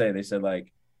what did they say? They said,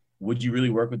 like, would you really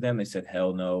work with them? They said,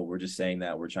 hell no. We're just saying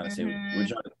that. We're trying to say, we're trying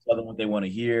to tell them what they want to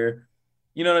hear.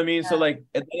 You know what I mean? Yeah. So, like,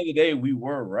 at the end of the day, we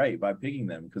were right by picking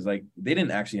them because, like, they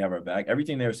didn't actually have our back.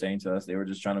 Everything they were saying to us, they were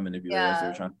just trying to manipulate us. They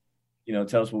were trying to, you know,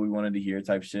 tell us what we wanted to hear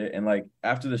type shit. And, like,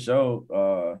 after the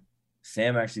show,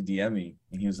 Sam actually DM'd me,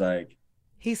 and he was like...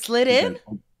 He slid in?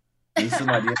 He slid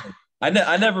my DM.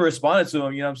 I never responded to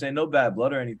him, you know what I'm saying? No bad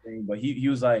blood or anything, but he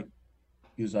was like,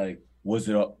 was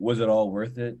it all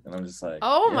worth it? And I'm just like,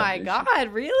 oh my God,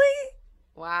 really?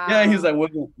 Wow. Yeah, he was like,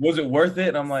 was it worth it?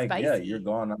 And I'm like, spicy. Yeah, you're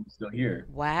gone. I'm still here.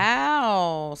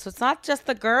 Wow. So it's not just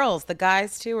the girls, the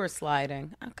guys too are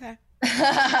sliding. Okay.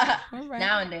 All right.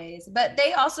 Nowadays, but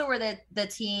they also were the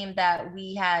team that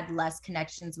we had less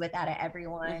connections with out of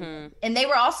everyone, and they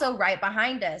were also right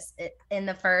behind us in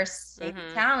the first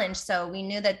challenge, so we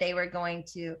knew that they were going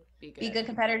to be good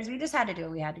competitors. We just had to do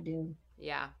what we had to do.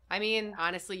 Yeah, I mean,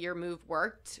 honestly, your move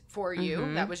worked for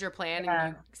you. That was your plan,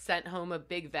 and you sent home a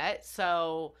big vet.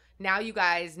 So now you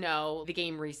guys know the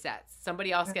game resets.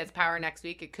 Somebody else gets power next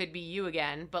week. It could be you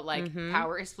again, but like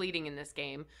power is fleeting in this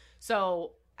game.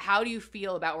 So how do you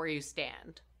feel about where you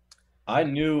stand? I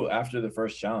knew after the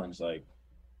first challenge, like,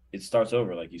 it starts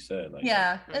over, like you said. Like,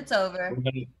 yeah, it's over.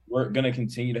 We're gonna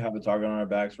continue to have a target on our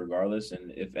backs regardless.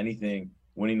 And if anything,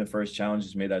 winning the first challenge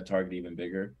just made that target even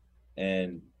bigger.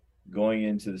 And going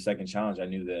into the second challenge, I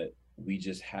knew that we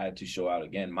just had to show out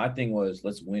again. My thing was,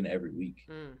 let's win every week.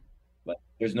 Like,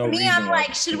 there's no reason. I'm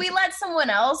like, should we let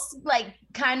someone else, like,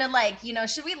 kind of like, you know,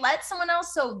 should we let someone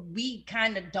else so we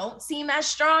kind of don't seem as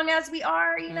strong as we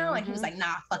are, you know? And he was like,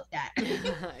 nah, fuck that.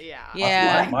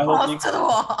 Yeah. My whole thing to the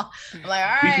wall. I'm like,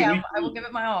 all right, I will give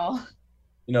it my all.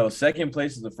 You know, second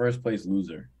place is the first place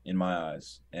loser in my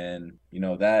eyes. And, you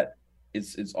know, that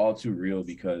it's all too real,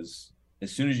 because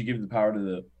as soon as you give the power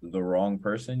to the wrong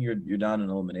person, you're down in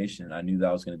elimination. And I knew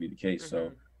that was going to be the case.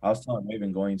 So I was telling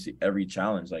Ravyn going into every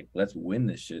challenge, like, let's win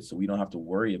this shit so we don't have to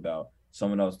worry about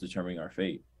someone else determining our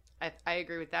fate. I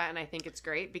agree with that, and I think it's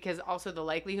great, because also the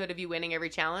likelihood of you winning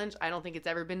every challenge, I don't think it's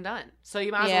ever been done. So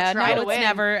you might as well try to win. It's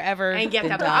never ever and get been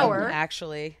that done, power,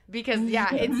 actually. Because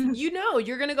it's, you know,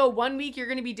 you're gonna go 1 week, you're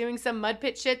gonna be doing some mud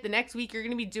pit shit. The next week, you're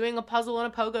gonna be doing a puzzle on a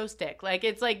pogo stick. Like,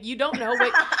 it's like you don't know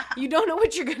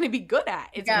what you're gonna be good at.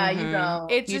 It's, you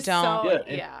don't. It's just so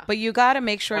But you got to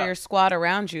make sure your squad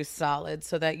around you is solid,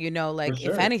 so that, you know, like,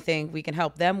 if anything, we can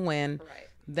help them win. Right.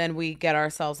 Then we get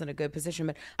ourselves in a good position.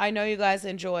 But I know you guys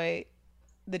enjoy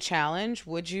the challenge.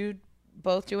 Would you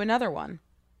both do another one?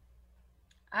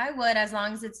 I would, as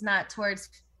long as it's not towards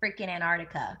freaking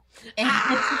Antarctica and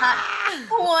it's not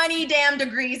 20 damn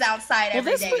degrees outside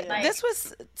every day. This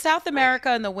was South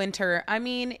America in the winter. I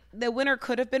mean, the winter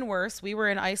could have been worse. We were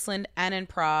in Iceland and in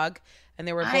Prague, and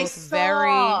they were both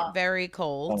very, very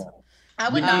cold. I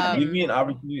would not. Give me an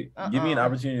opportunity. Give me an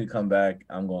opportunity to come back.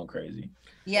 I'm going crazy.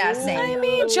 Yeah, same. I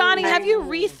mean, Johnny, have you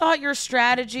rethought your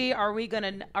strategy? Are we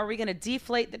gonna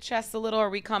deflate the chest a little? Or are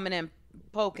we coming in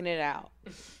poking it out?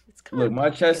 Look, my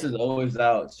chest is always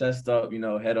out, chest up, you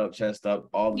know, head up, chest up,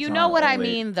 all the time. You know what I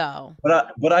mean, though.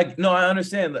 But I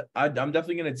understand that I'm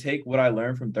definitely gonna take what I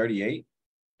learned from 38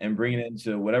 and bring it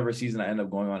into whatever season I end up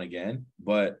going on again.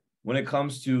 But when it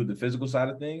comes to the physical side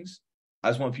of things, I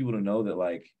just want people to know that,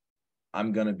 like,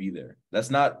 I'm gonna be there. That's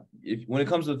not when it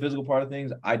comes to the physical part of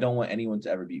things, I don't want anyone to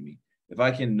ever beat me. If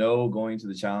I can know going to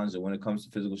the challenge that when it comes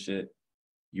to physical shit,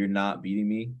 you're not beating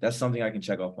me, that's something I can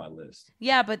check off my list.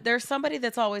 Yeah, but there's somebody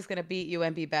that's always gonna beat you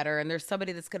and be better, and there's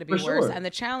somebody that's gonna be worse. Sure. And the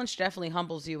challenge definitely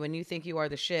humbles you when you think you are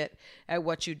the shit at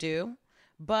what you do.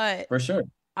 But for sure,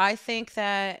 I think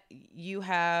that you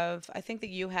have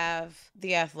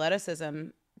the athleticism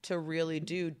to really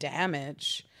do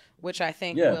damage, which I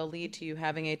think will lead to you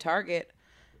having a target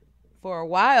for a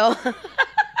while.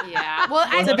 Yeah. Well,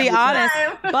 to be honest,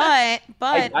 but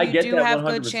you do have 100%.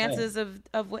 Good chances of.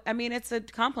 I mean, it's a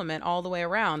compliment all the way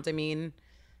around. I mean,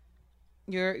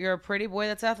 you're a pretty boy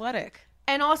that's athletic.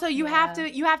 And also, you have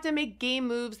to make game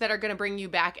moves that are going to bring you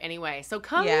back anyway. So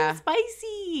come in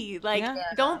spicy. Like,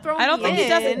 don't throw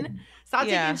me in. Stop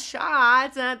taking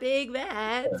shots and big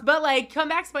bets. But, like, come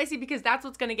back spicy, because that's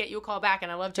what's going to get you a call back.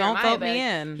 And I love Jeremiah. Don't vote me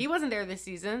in. He wasn't there this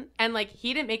season. And, like,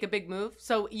 he didn't make a big move.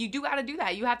 So you do got to do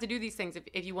that. You have to do these things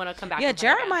if you want to come back. Yeah,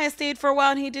 Jeremiah stayed for a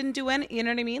while and he didn't do any. You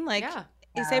know what I mean? Like,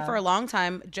 he stayed for a long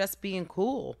time just being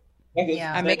cool.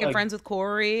 I'm making friends with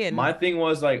Corey. And my thing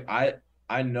was, like,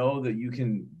 I know that you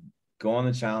can go on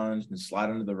the challenge and slide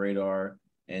under the radar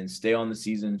and stay on the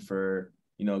season for,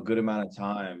 you know, a good amount of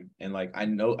time. And, like, I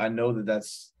know that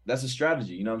that's a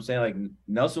strategy. You know what I'm saying? Like,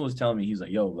 Nelson was telling me, he's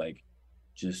like, yo, like,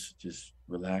 just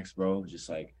relax, bro. Just,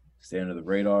 like, stay under the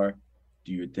radar,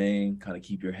 do your thing, kind of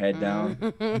keep your head down.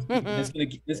 It's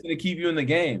gonna keep you in the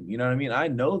game. You know what I mean? I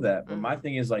know that. But my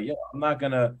thing is, like, yo, I'm not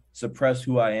gonna suppress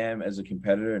who I am as a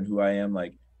competitor and who I am,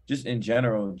 like, just in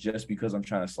general, just because I'm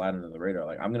trying to slide under the radar.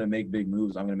 Like, I'm going to make big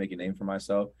moves. I'm going to make a name for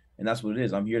myself. And that's what it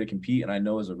is. I'm here to compete. And I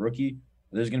know as a rookie,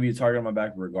 there's going to be a target on my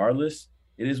back regardless.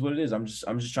 It is what it is. I'm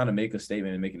just trying to make a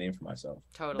statement and make a name for myself.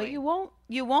 Totally. But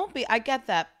you won't be, I get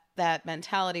that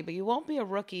mentality, but you won't be a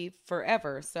rookie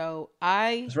forever. So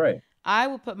that's right. I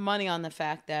will put money on the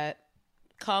fact that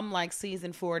come like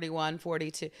season 41,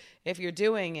 42, if you're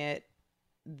doing it,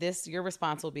 your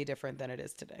response will be different than it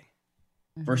is today.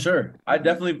 For sure. I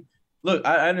definitely look,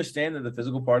 I understand that the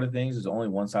physical part of things is only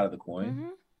one side of the coin. You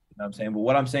know what I'm saying? But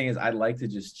what I'm saying is I'd like to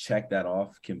just check that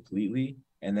off completely,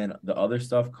 and then the other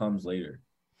stuff comes later.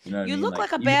 You know what I mean? You look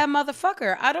like a bad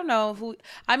motherfucker. I don't know who.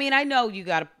 I mean, I know you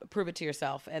got to prove it to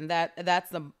yourself, and that's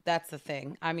the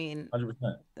thing. I mean, 100%.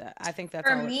 I think that's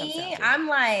for all me. I'm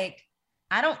like,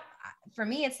 for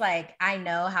me, it's like I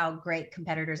know how great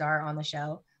competitors are on the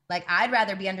show. Like, I'd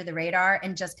rather be under the radar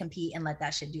and just compete and let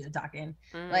that shit do the talking.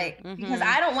 Like, because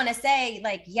I don't want to say,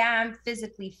 like, yeah, I'm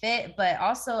physically fit, but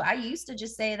also I used to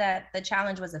just say that the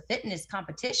challenge was a fitness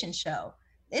competition show.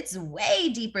 it's way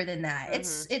deeper than that.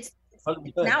 Mm-hmm. It's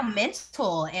 100%. now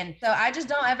mental. And so I just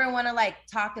don't ever want to like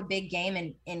talk a big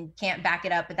game and can't back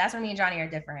it up. But that's where me and Johnny are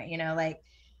different, you know, like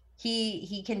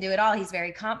he can do it all. He's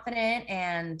very confident,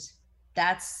 and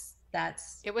that's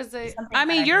it was a I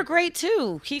mean, you're great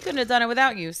too. He couldn't have done it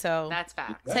without you, so that's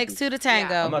fact. Exactly. Takes two to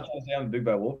tango. Yeah. I'm not trying to say I'm the big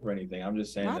bad wolf or anything. I'm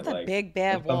just saying Not that the like big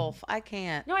bad wolf. I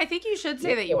can't. No, I think you should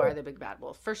say that you are the big bad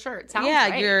wolf for sure. It sounds Yeah,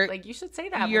 right. Like you should say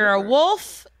that. You're more. a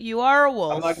wolf. You are a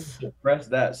wolf. I'm not going to suppress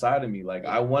that side of me. Like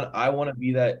I want to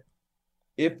be that.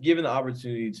 If given the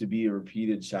opportunity to be a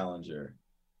repeated challenger,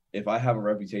 if I have a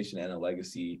reputation and a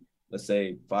legacy, let's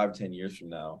say 5-10 years from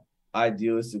now,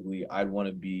 idealistically, I'd want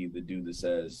to be the dude that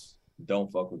says, "Don't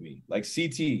fuck with me." Like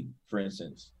CT, for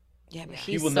instance. Yeah, but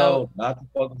he's People know not to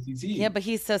fuck with CT. Yeah, but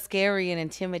he's so scary and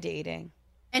intimidating.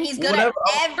 And he's good at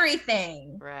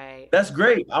everything. Right. That's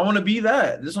great. I want to be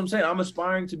that. That's what I'm saying. I'm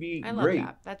aspiring to be great.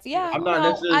 That. That's I'm not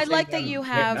necessarily I like that saying you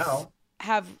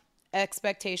have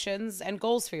expectations and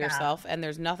goals for yourself, and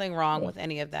there's nothing wrong with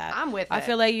any of that. I'm with it. I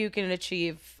feel like you can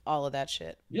achieve all of that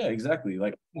shit. Yeah, exactly.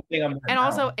 Like and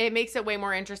also it makes it way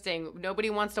more interesting. Nobody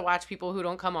wants to watch people who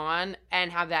don't come on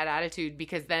and have that attitude,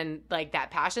 because then like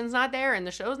that passion's not there and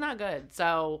the show's not good.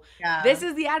 So this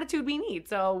is the attitude we need.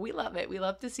 So we love it. We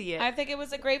love to see it. I think it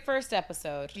was a great first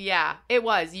episode. Yeah, it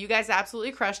was. You guys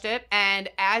absolutely crushed it. And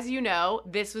as you know,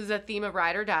 this was a theme of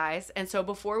Ride or Dies. And so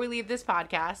before we leave this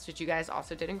podcast, which you guys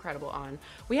also did incredible on,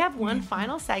 we have one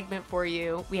final segment for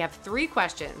you. We have 3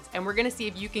 questions, and we're going to see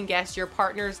if you can guess your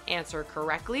partner's answer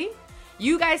correctly.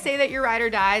 You guys say that your ride or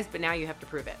dies, but now you have to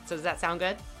prove it. So does that sound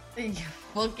good?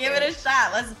 We'll give it a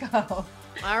shot. Let's go.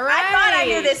 All right. I thought I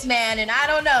knew this man, and I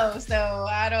don't know. So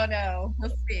I don't know.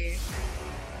 Let's see.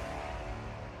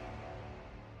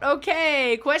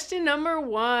 Okay, question number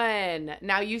 1.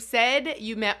 Now, you said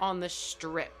you met on the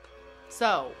Strip.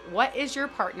 So what is your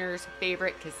partner's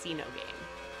favorite casino game?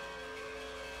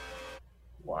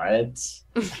 What?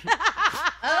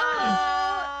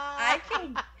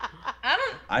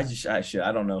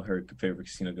 I don't know her favorite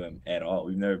casino game at all.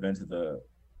 We've never been to the.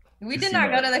 We did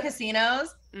not go to the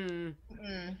casinos.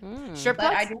 Strip but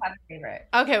clubs? I do have a favorite.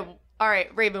 Okay, all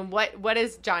right, Ravyn. What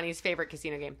is Johnny's favorite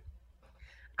casino game?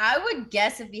 I would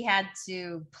guess if he had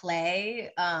to play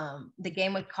the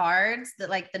game with cards, that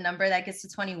like the number that gets to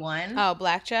 21. Oh,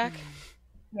 blackjack.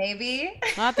 Maybe.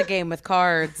 Not the game with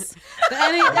cards.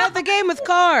 The game with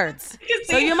cards.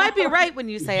 So you might be right when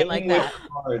you say it like that.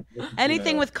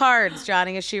 Anything with cards,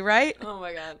 Johnny. Is she right? Oh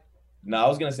my God. No, I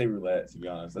was gonna say roulette, to be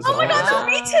honest. That's oh my God, so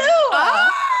me too.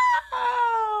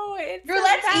 Oh,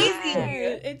 roulette's easy.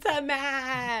 It's a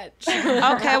match.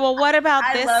 Okay, well, what about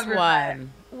I this love roulette.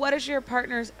 one? What is your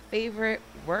partner's favorite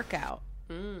workout?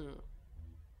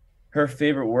 Her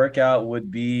favorite workout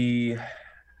would be.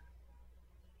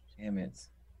 Damn it.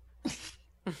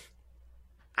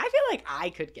 I feel like I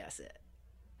could guess it.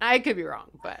 I could be wrong,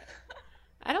 but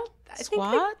I don't. I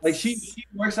Squats? Like she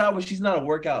works out, but she's not a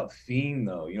workout fiend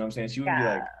though. You know what I'm saying? She would be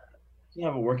like, she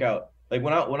have a workout. Like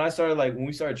when I started, like when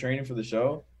we started training for the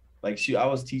show, like I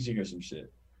was teaching her some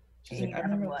shit. She's like,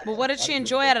 well, what did she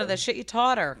enjoy out of the shit you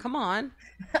taught her? Come on.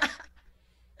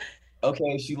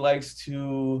 Okay, she likes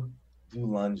to do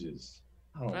lunges.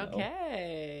 I don't know.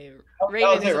 Okay. That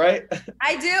was it, right?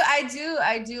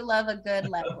 I do love a good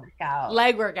leg workout.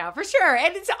 Leg workout for sure.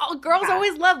 And it's girls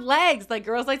always love legs. Like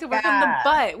girls like to work on the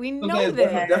butt. We know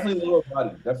this. Definitely lower body.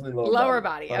 Definitely lower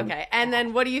body. Okay. And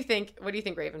then what do you think? What do you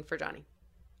think, Ravyn, for Johnny?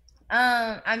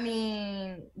 I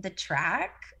mean, the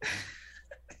track.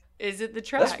 Is it the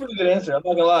track? That's a pretty good answer. I'm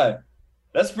not gonna lie.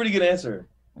 That's a pretty good answer.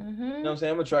 Mm-hmm. You know what I'm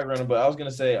saying? I'm a track runner, but I was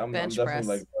gonna say I'm definitely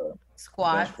like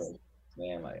squats.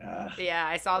 Man, like yeah,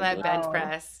 I saw that bench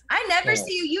press. I never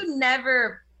see you.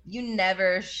 You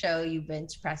never show you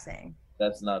bench pressing.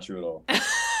 That's not true at all.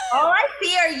 All I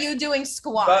see are you doing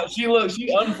squats. She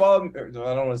unfollowed me. I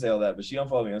don't want to say all that, but she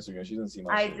unfollowed me on Instagram. She didn't see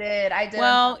my shit. I did.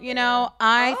 Well, you know,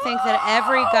 I think that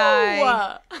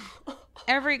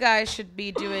every guy should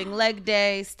be doing leg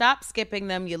day. Stop skipping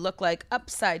them. You look like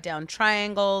upside down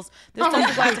triangles. This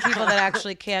doesn't go out to people that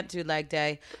actually can't do leg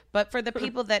day. But for the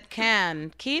people that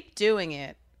can, keep doing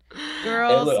it.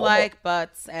 Girls like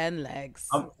butts and legs.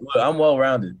 I'm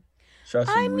well-rounded. Trust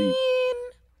me. I mean,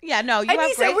 yeah, no, you have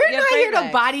Anissa, great, we're not here legs.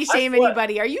 to body shame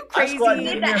anybody. Are you crazy?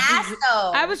 The ass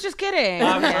though. I was just kidding.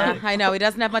 Yeah, I know he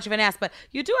doesn't have much of an ass, but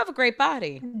you do have a great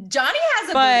body. Johnny has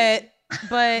a but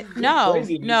But no,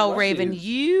 Crazy, Ravyn,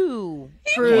 you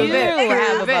Prove you it.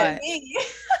 have a Prove it. butt.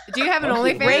 Do you have an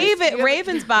OnlyFans?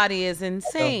 Ravyn's body is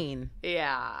insane.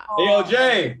 Yeah. Hey, yo,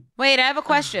 Jay. Wait, I have a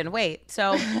question. Wait,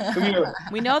 so Come here.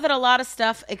 we know that a lot of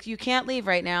stuff, you can't leave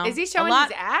right now. Is he showing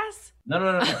his ass?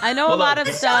 No. I know Hold a lot up.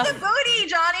 of Show stuff. the booty,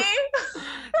 Johnny.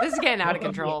 This is getting out of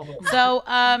control. So,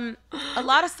 a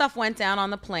lot of stuff went down on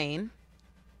the plane.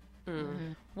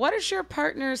 Mm. What is your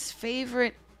partner's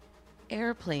favorite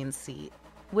airplane seat?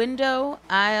 Window,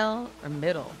 aisle, or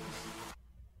middle?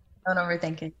 Don't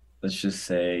overthink it. Let's just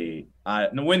say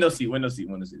no, window seat.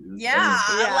 Yeah.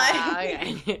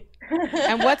 Okay.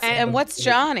 And what's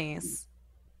Johnny's?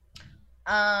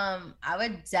 I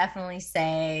would definitely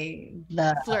say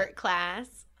the Flirt class.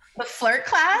 flirt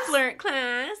class. Flirt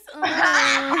class.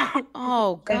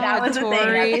 Oh That God, was the thing.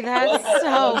 Tori, that's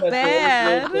so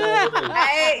bad.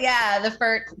 The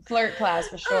flirt class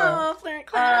for sure. Oh, flirt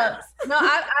class. No,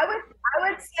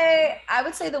 I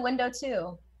would say the window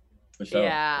too. For sure.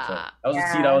 Yeah. For sure. That was the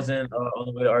seat I was in on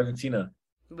the way to Argentina.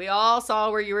 We all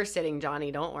saw where you were sitting, Johnny.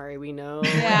 Don't worry, we know.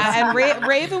 Yeah, and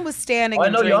Ravyn was standing I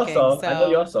and know drinking. y'all saw. So. I know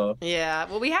y'all saw. Yeah,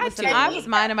 well, we had Listen, to. I was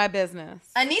minding my business.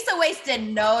 Anissa wasted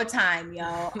no time, yo.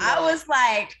 I was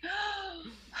like,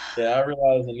 Yeah, I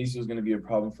realized Anissa was gonna be a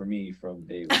problem for me from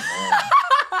day one.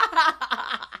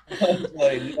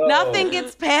 Like, no. Nothing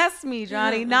gets past me,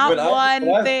 Johnny. Not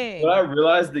When thing. When I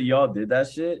realized that y'all did that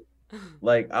shit,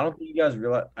 like I don't think you guys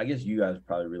realize. I guess you guys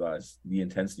probably realized the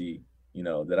intensity,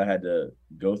 that I had to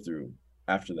go through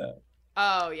after that.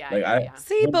 Oh yeah. Like, yeah.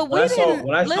 See, but we didn't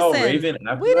when I saw listen. Ravyn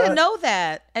after We that, didn't know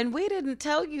that, and we didn't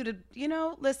tell you to.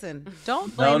 Listen.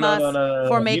 Don't blame us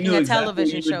for You making knew a exactly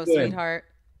television what you were show, doing. sweetheart.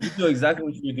 You knew exactly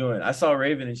what you were doing. I saw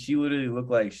Ravyn, and she literally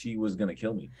looked like she was gonna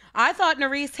kill me. I thought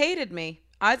Nerese hated me.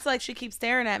 I was like, she keeps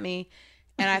staring at me,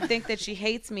 and I think that she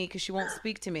hates me because she won't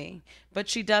speak to me. But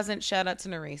she doesn't. Shout out to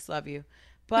Nerese, love you.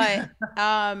 But Shout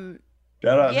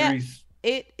out, yeah, Reese.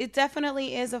 it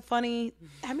definitely is a funny.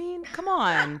 I mean, come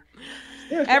on.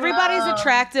 Everybody's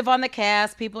attractive on the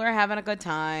cast. People are having a good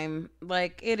time.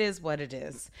 Like, it is what it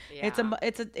is. Yeah.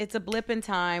 It's a blip in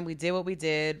time. We did what we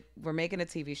did. We're making a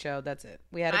TV show. That's it.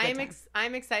 We had a good time.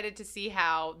 I'm excited to see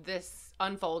how this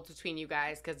unfolds between you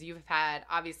guys because you've had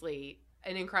obviously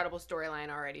an incredible storyline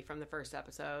already from the first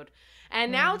episode,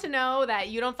 and now to know that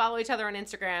you don't follow each other on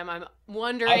Instagram, I'm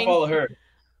wondering. I follow her.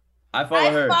 I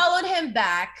followed him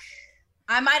back.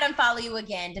 I might unfollow you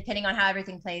again, depending on how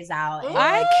everything plays out. Ooh.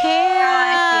 I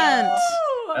can't.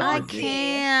 Ooh. I That's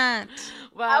can't.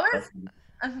 Well,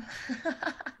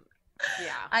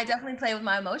 yeah. I definitely play with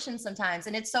my emotions sometimes.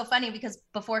 And it's so funny because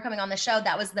before coming on the show,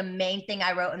 that was the main thing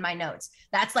I wrote in my notes.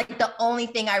 That's like the only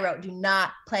thing I wrote. Do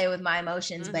not play with my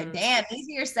emotions. But damn,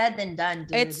 easier said than done,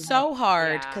 dude. It's so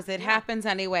hard Yeah. because it happens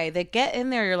anyway. They get in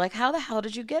there. You're like, how the hell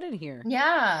did you get in here?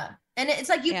 Yeah. And it's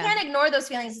like you Yeah. can't ignore those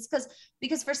feelings. It's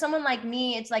because for someone like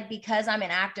me, it's like because I'm an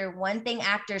actor, one thing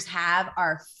actors have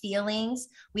are feelings.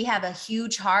 We have a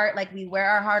huge heart. Like we wear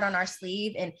our heart on our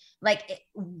sleeve, and like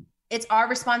it's our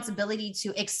responsibility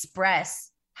to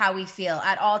express how we feel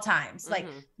at all times, like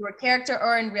through a character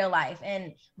or in real life.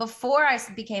 And before I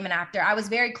became an actor, I was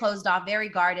very closed off, very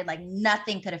guarded. Like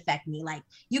nothing could affect me. Like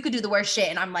you could do the worst shit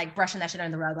and I'm like brushing that shit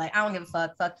under the rug. Like I don't give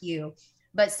a fuck you.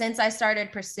 But since I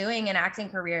started pursuing an acting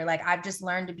career, like I've just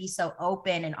learned to be so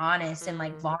open and honest and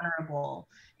like vulnerable.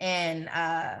 And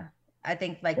I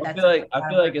think like I that's.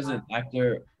 feel like as an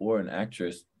actor or an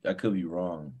actress, I could be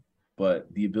wrong, but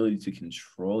the ability to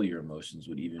control your emotions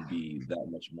would even be that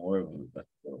much more of a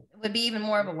skill. Would be even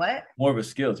more of a what? More of a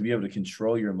skill to be able to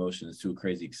control your emotions to a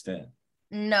crazy extent.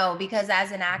 No, because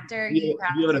as an actor, Be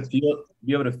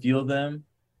able to feel them,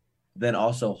 then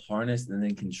also harness and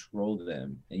then control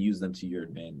them and use them to your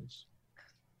advantage.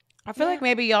 I feel like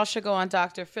maybe y'all should go on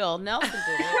Dr. Phil. Nelson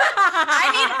did it.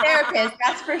 I need a therapist,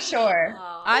 that's for sure.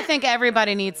 I think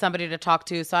everybody needs somebody to talk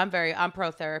to. So I'm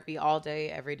pro therapy all day,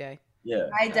 every day. Yeah.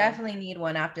 I definitely need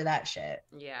one after that shit.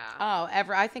 Yeah. Oh,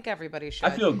 I think everybody should.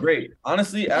 I feel great.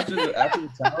 Honestly, after the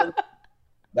challenge,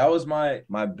 that was my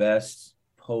best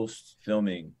post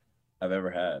filming I've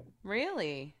ever had.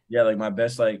 Really? Yeah, like my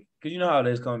best, like, because you know how it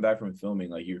is coming back from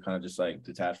filming, like you're kind of just like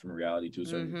detached from reality to a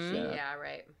certain extent. Yeah,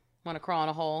 right. Want to crawl in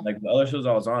a hole? Like the other shows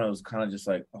I was on, it was kind of just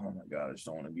like, oh my God, I just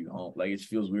don't want to be home. Like it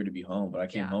feels weird to be home, but I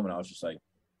came home and I was just like,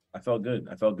 I felt good.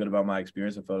 I felt good about my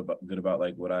experience. I felt good about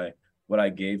like what I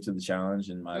gave to the challenge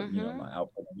and my my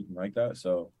output and everything like that.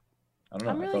 So I don't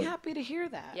know. I'm really happy to hear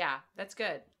that. Yeah, that's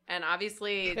good. And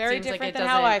obviously, it Very seems different like it than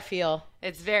doesn't. how I feel.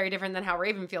 It's very different than how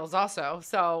Ravyn feels, also.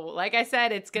 So, like I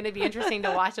said, it's going to be interesting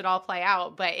to watch it all play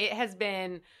out. But it has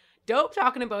been dope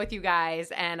talking to both you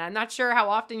guys. And I'm not sure how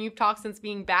often you've talked since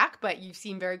being back, but you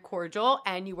seem very cordial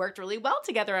and you worked really well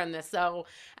together on this. So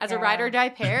as a ride or die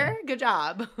pair, good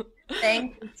job.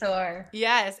 Thank you, Tor.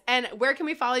 Yes. And where can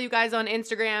we follow you guys on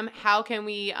Instagram? How can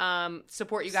we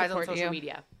support you guys on social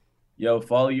media? Yo,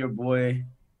 follow your boy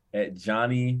at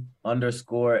Johnny_LLEE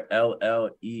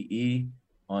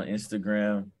on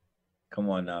Instagram. Come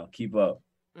on now, keep up.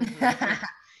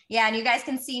 Yeah, and you guys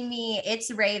can see me.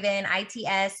 It's Ravyn,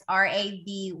 ITSRAVYN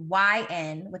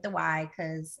with the Y,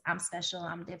 because I'm special.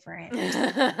 I'm different.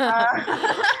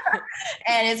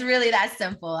 And it's really that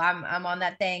simple. I'm on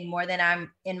that thing more than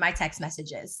I'm in my text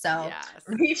messages. So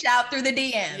reach out through the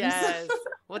DMs. Yes.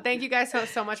 Well, thank you guys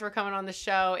so much for coming on the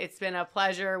show. It's been a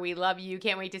pleasure. We love you.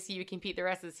 Can't wait to see you compete the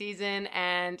rest of the season.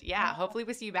 And hopefully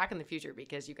we'll see you back in the future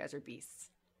because you guys are beasts.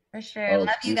 For sure.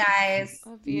 Love you guys.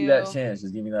 Give me that chance.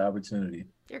 Just give me that opportunity.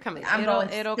 You're coming.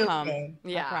 It'll come.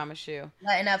 Yeah. I promise you.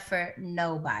 Letting up for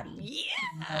nobody.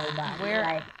 Yeah.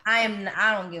 Nobody. I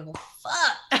don't give a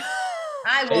fuck.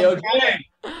 I will. Hey, yo,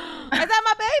 Is that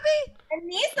my baby?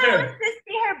 Anissa wants to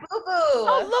see her boo-boo.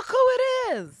 Oh, look who it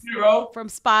is. Hero. From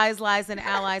Spies, Lies, and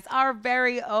Allies, our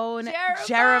very own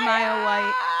Jeremiah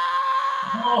White.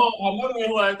 Oh, I wonder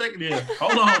who I'm thinking is.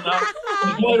 Hold on now.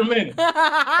 Wait a minute.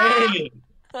 Hey.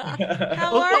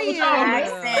 How are you?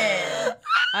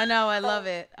 I know. I love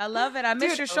it. I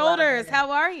miss your shoulders.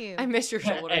 How are you? I miss your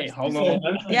shoulders. Hey, hold on.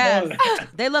 Yes.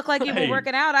 They look like you've been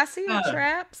working out. I see your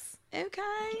traps.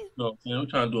 Okay. No, I'm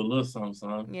trying to do a little something,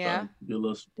 son. Yeah. Do a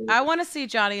little sport. I want to see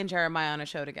Johnny and Jeremiah on a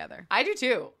show together. I do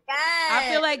too. Yes. I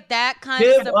feel like that kind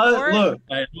of support. Look,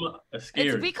 it's scary.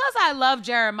 It's because I love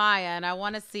Jeremiah and I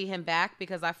want to see him back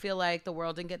because I feel like the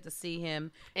world didn't get to see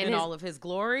him in all of his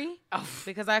glory. Oh.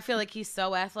 Because I feel like he's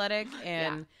so athletic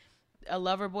and a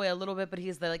lover boy a little bit, but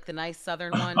he's the nice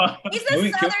Southern one. He's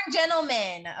a Southern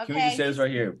gentleman. Okay. Can we just say this right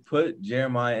here? Put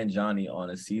Jeremiah and Johnny on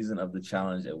a season of the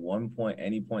challenge at one point,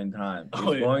 any point in time. It's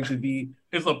going to be.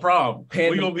 It's a problem.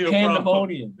 We're going to be a problem.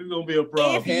 It's going to be a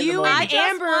problem. If you and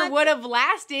Amber would have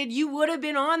lasted, you would have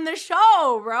been on the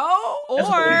show, bro.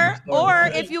 Or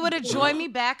if you would have joined me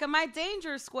back in my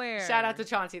danger square. Shout out to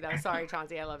Chauncey though. Sorry,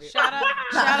 Chauncey, I love you. Shout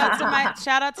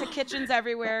out to Kitchens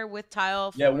Everywhere with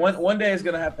tile. Yeah, one day it's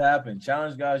gonna have to happen.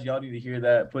 Challenge guys, y'all need to hear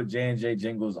that. Put J&J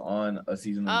jingles on a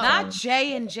season of not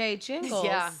J&J jingles.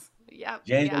 Yeah.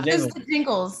 J&J Just the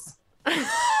jingles.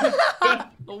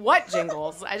 What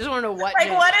jingles? I just want to know what.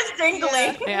 What is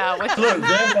jingling? Yeah. Look,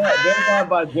 verified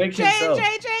by Drake himself.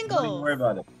 J&J jingles. Don't worry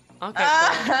about it. Okay.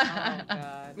 Cool. Oh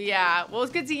God. Yeah. Well,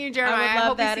 it's good seeing you, Jeremiah. I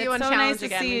hope we see you on Challenge nice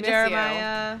again. To see you,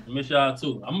 Jeremiah. I miss y'all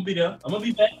too. I'm gonna be there. I'm gonna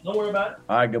be back. Don't worry about it.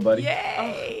 All right, good buddy.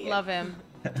 Yay. Love him.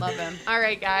 Love him. All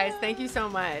right, guys. Thank you so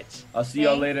much. I'll see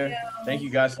y'all later. Thank you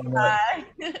guys so much. Bye.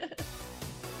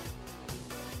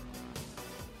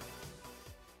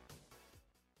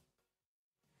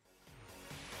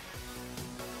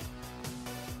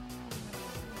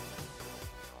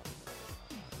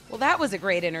 Well, that was a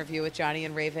great interview with Johnny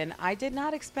and Ravyn. I did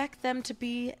not expect them to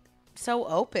be so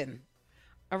open.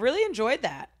 I really enjoyed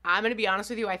that. I'm going to be honest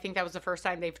with you. I think that was the first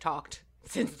time they've talked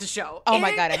since the show. Oh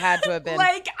my God, it had to have been.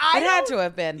 It had to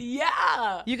have been.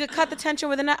 Yeah. You could cut the tension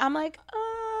with a nut. I'm like,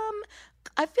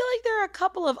 I feel like there are a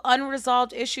couple of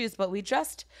unresolved issues, but we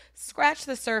just scratched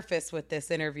the surface with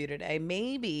this interview today.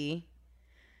 Maybe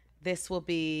this will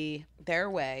be their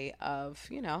way of,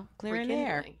 clearing the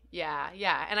air.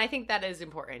 Yeah. And I think that is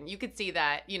important. You could see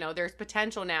that, there's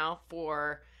potential now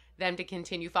for them to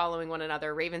continue following one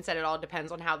another. Ravyn said it all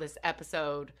depends on how this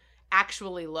episode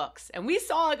actually looks. And we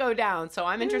saw it go down, so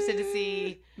I'm interested to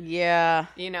see,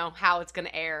 how it's going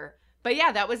to air. But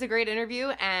yeah, that was a great interview,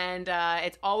 and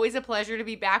it's always a pleasure to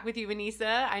be back with you,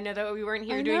 Anissa. I know that we weren't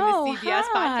here doing the CBS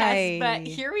podcast, but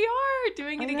here we are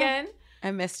doing it again. I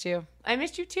missed you. I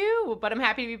missed you too, but I'm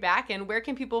happy to be back. And where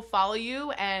can people follow you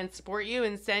and support you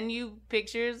and send you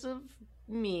pictures of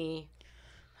me?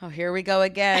 Oh, here we go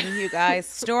again. You guys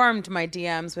stormed my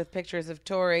DMs with pictures of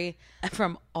Tori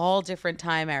from all different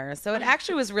time eras. So it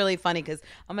actually was really funny because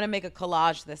I'm going to make a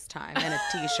collage this time and a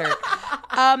t-shirt.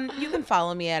 You can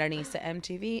follow me at Anissa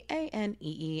MTV,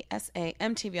 ANEESA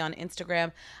MTV on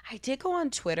Instagram. I did go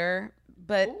on Twitter,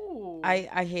 but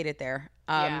I hate it there.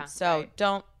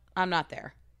 I'm not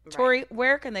there. Right. Tori,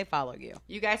 where can they follow you?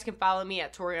 You guys can follow me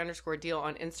at Tori_Deal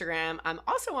on Instagram. I'm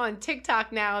also on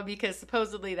TikTok now because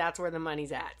supposedly that's where the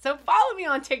money's at. So follow me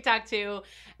on TikTok too.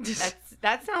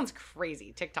 That sounds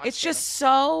crazy. TikTok. It's just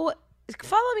so.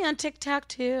 Follow me on TikTok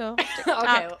too.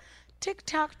 Okay.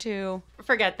 TikTok too.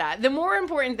 Forget that. The more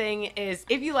important thing is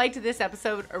if you liked this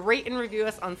episode, rate and review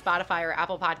us on Spotify or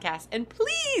Apple Podcasts, and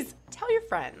please tell your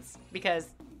friends because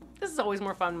This is always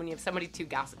more fun when you have somebody to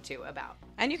gossip to about.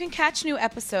 And you can catch new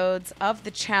episodes of The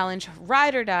Challenge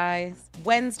Ride or Die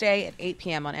Wednesday at 8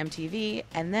 p.m. on MTV.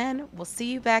 And then we'll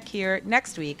see you back here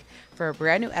next week for a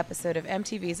brand new episode of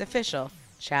MTV's official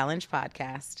Challenge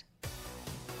podcast.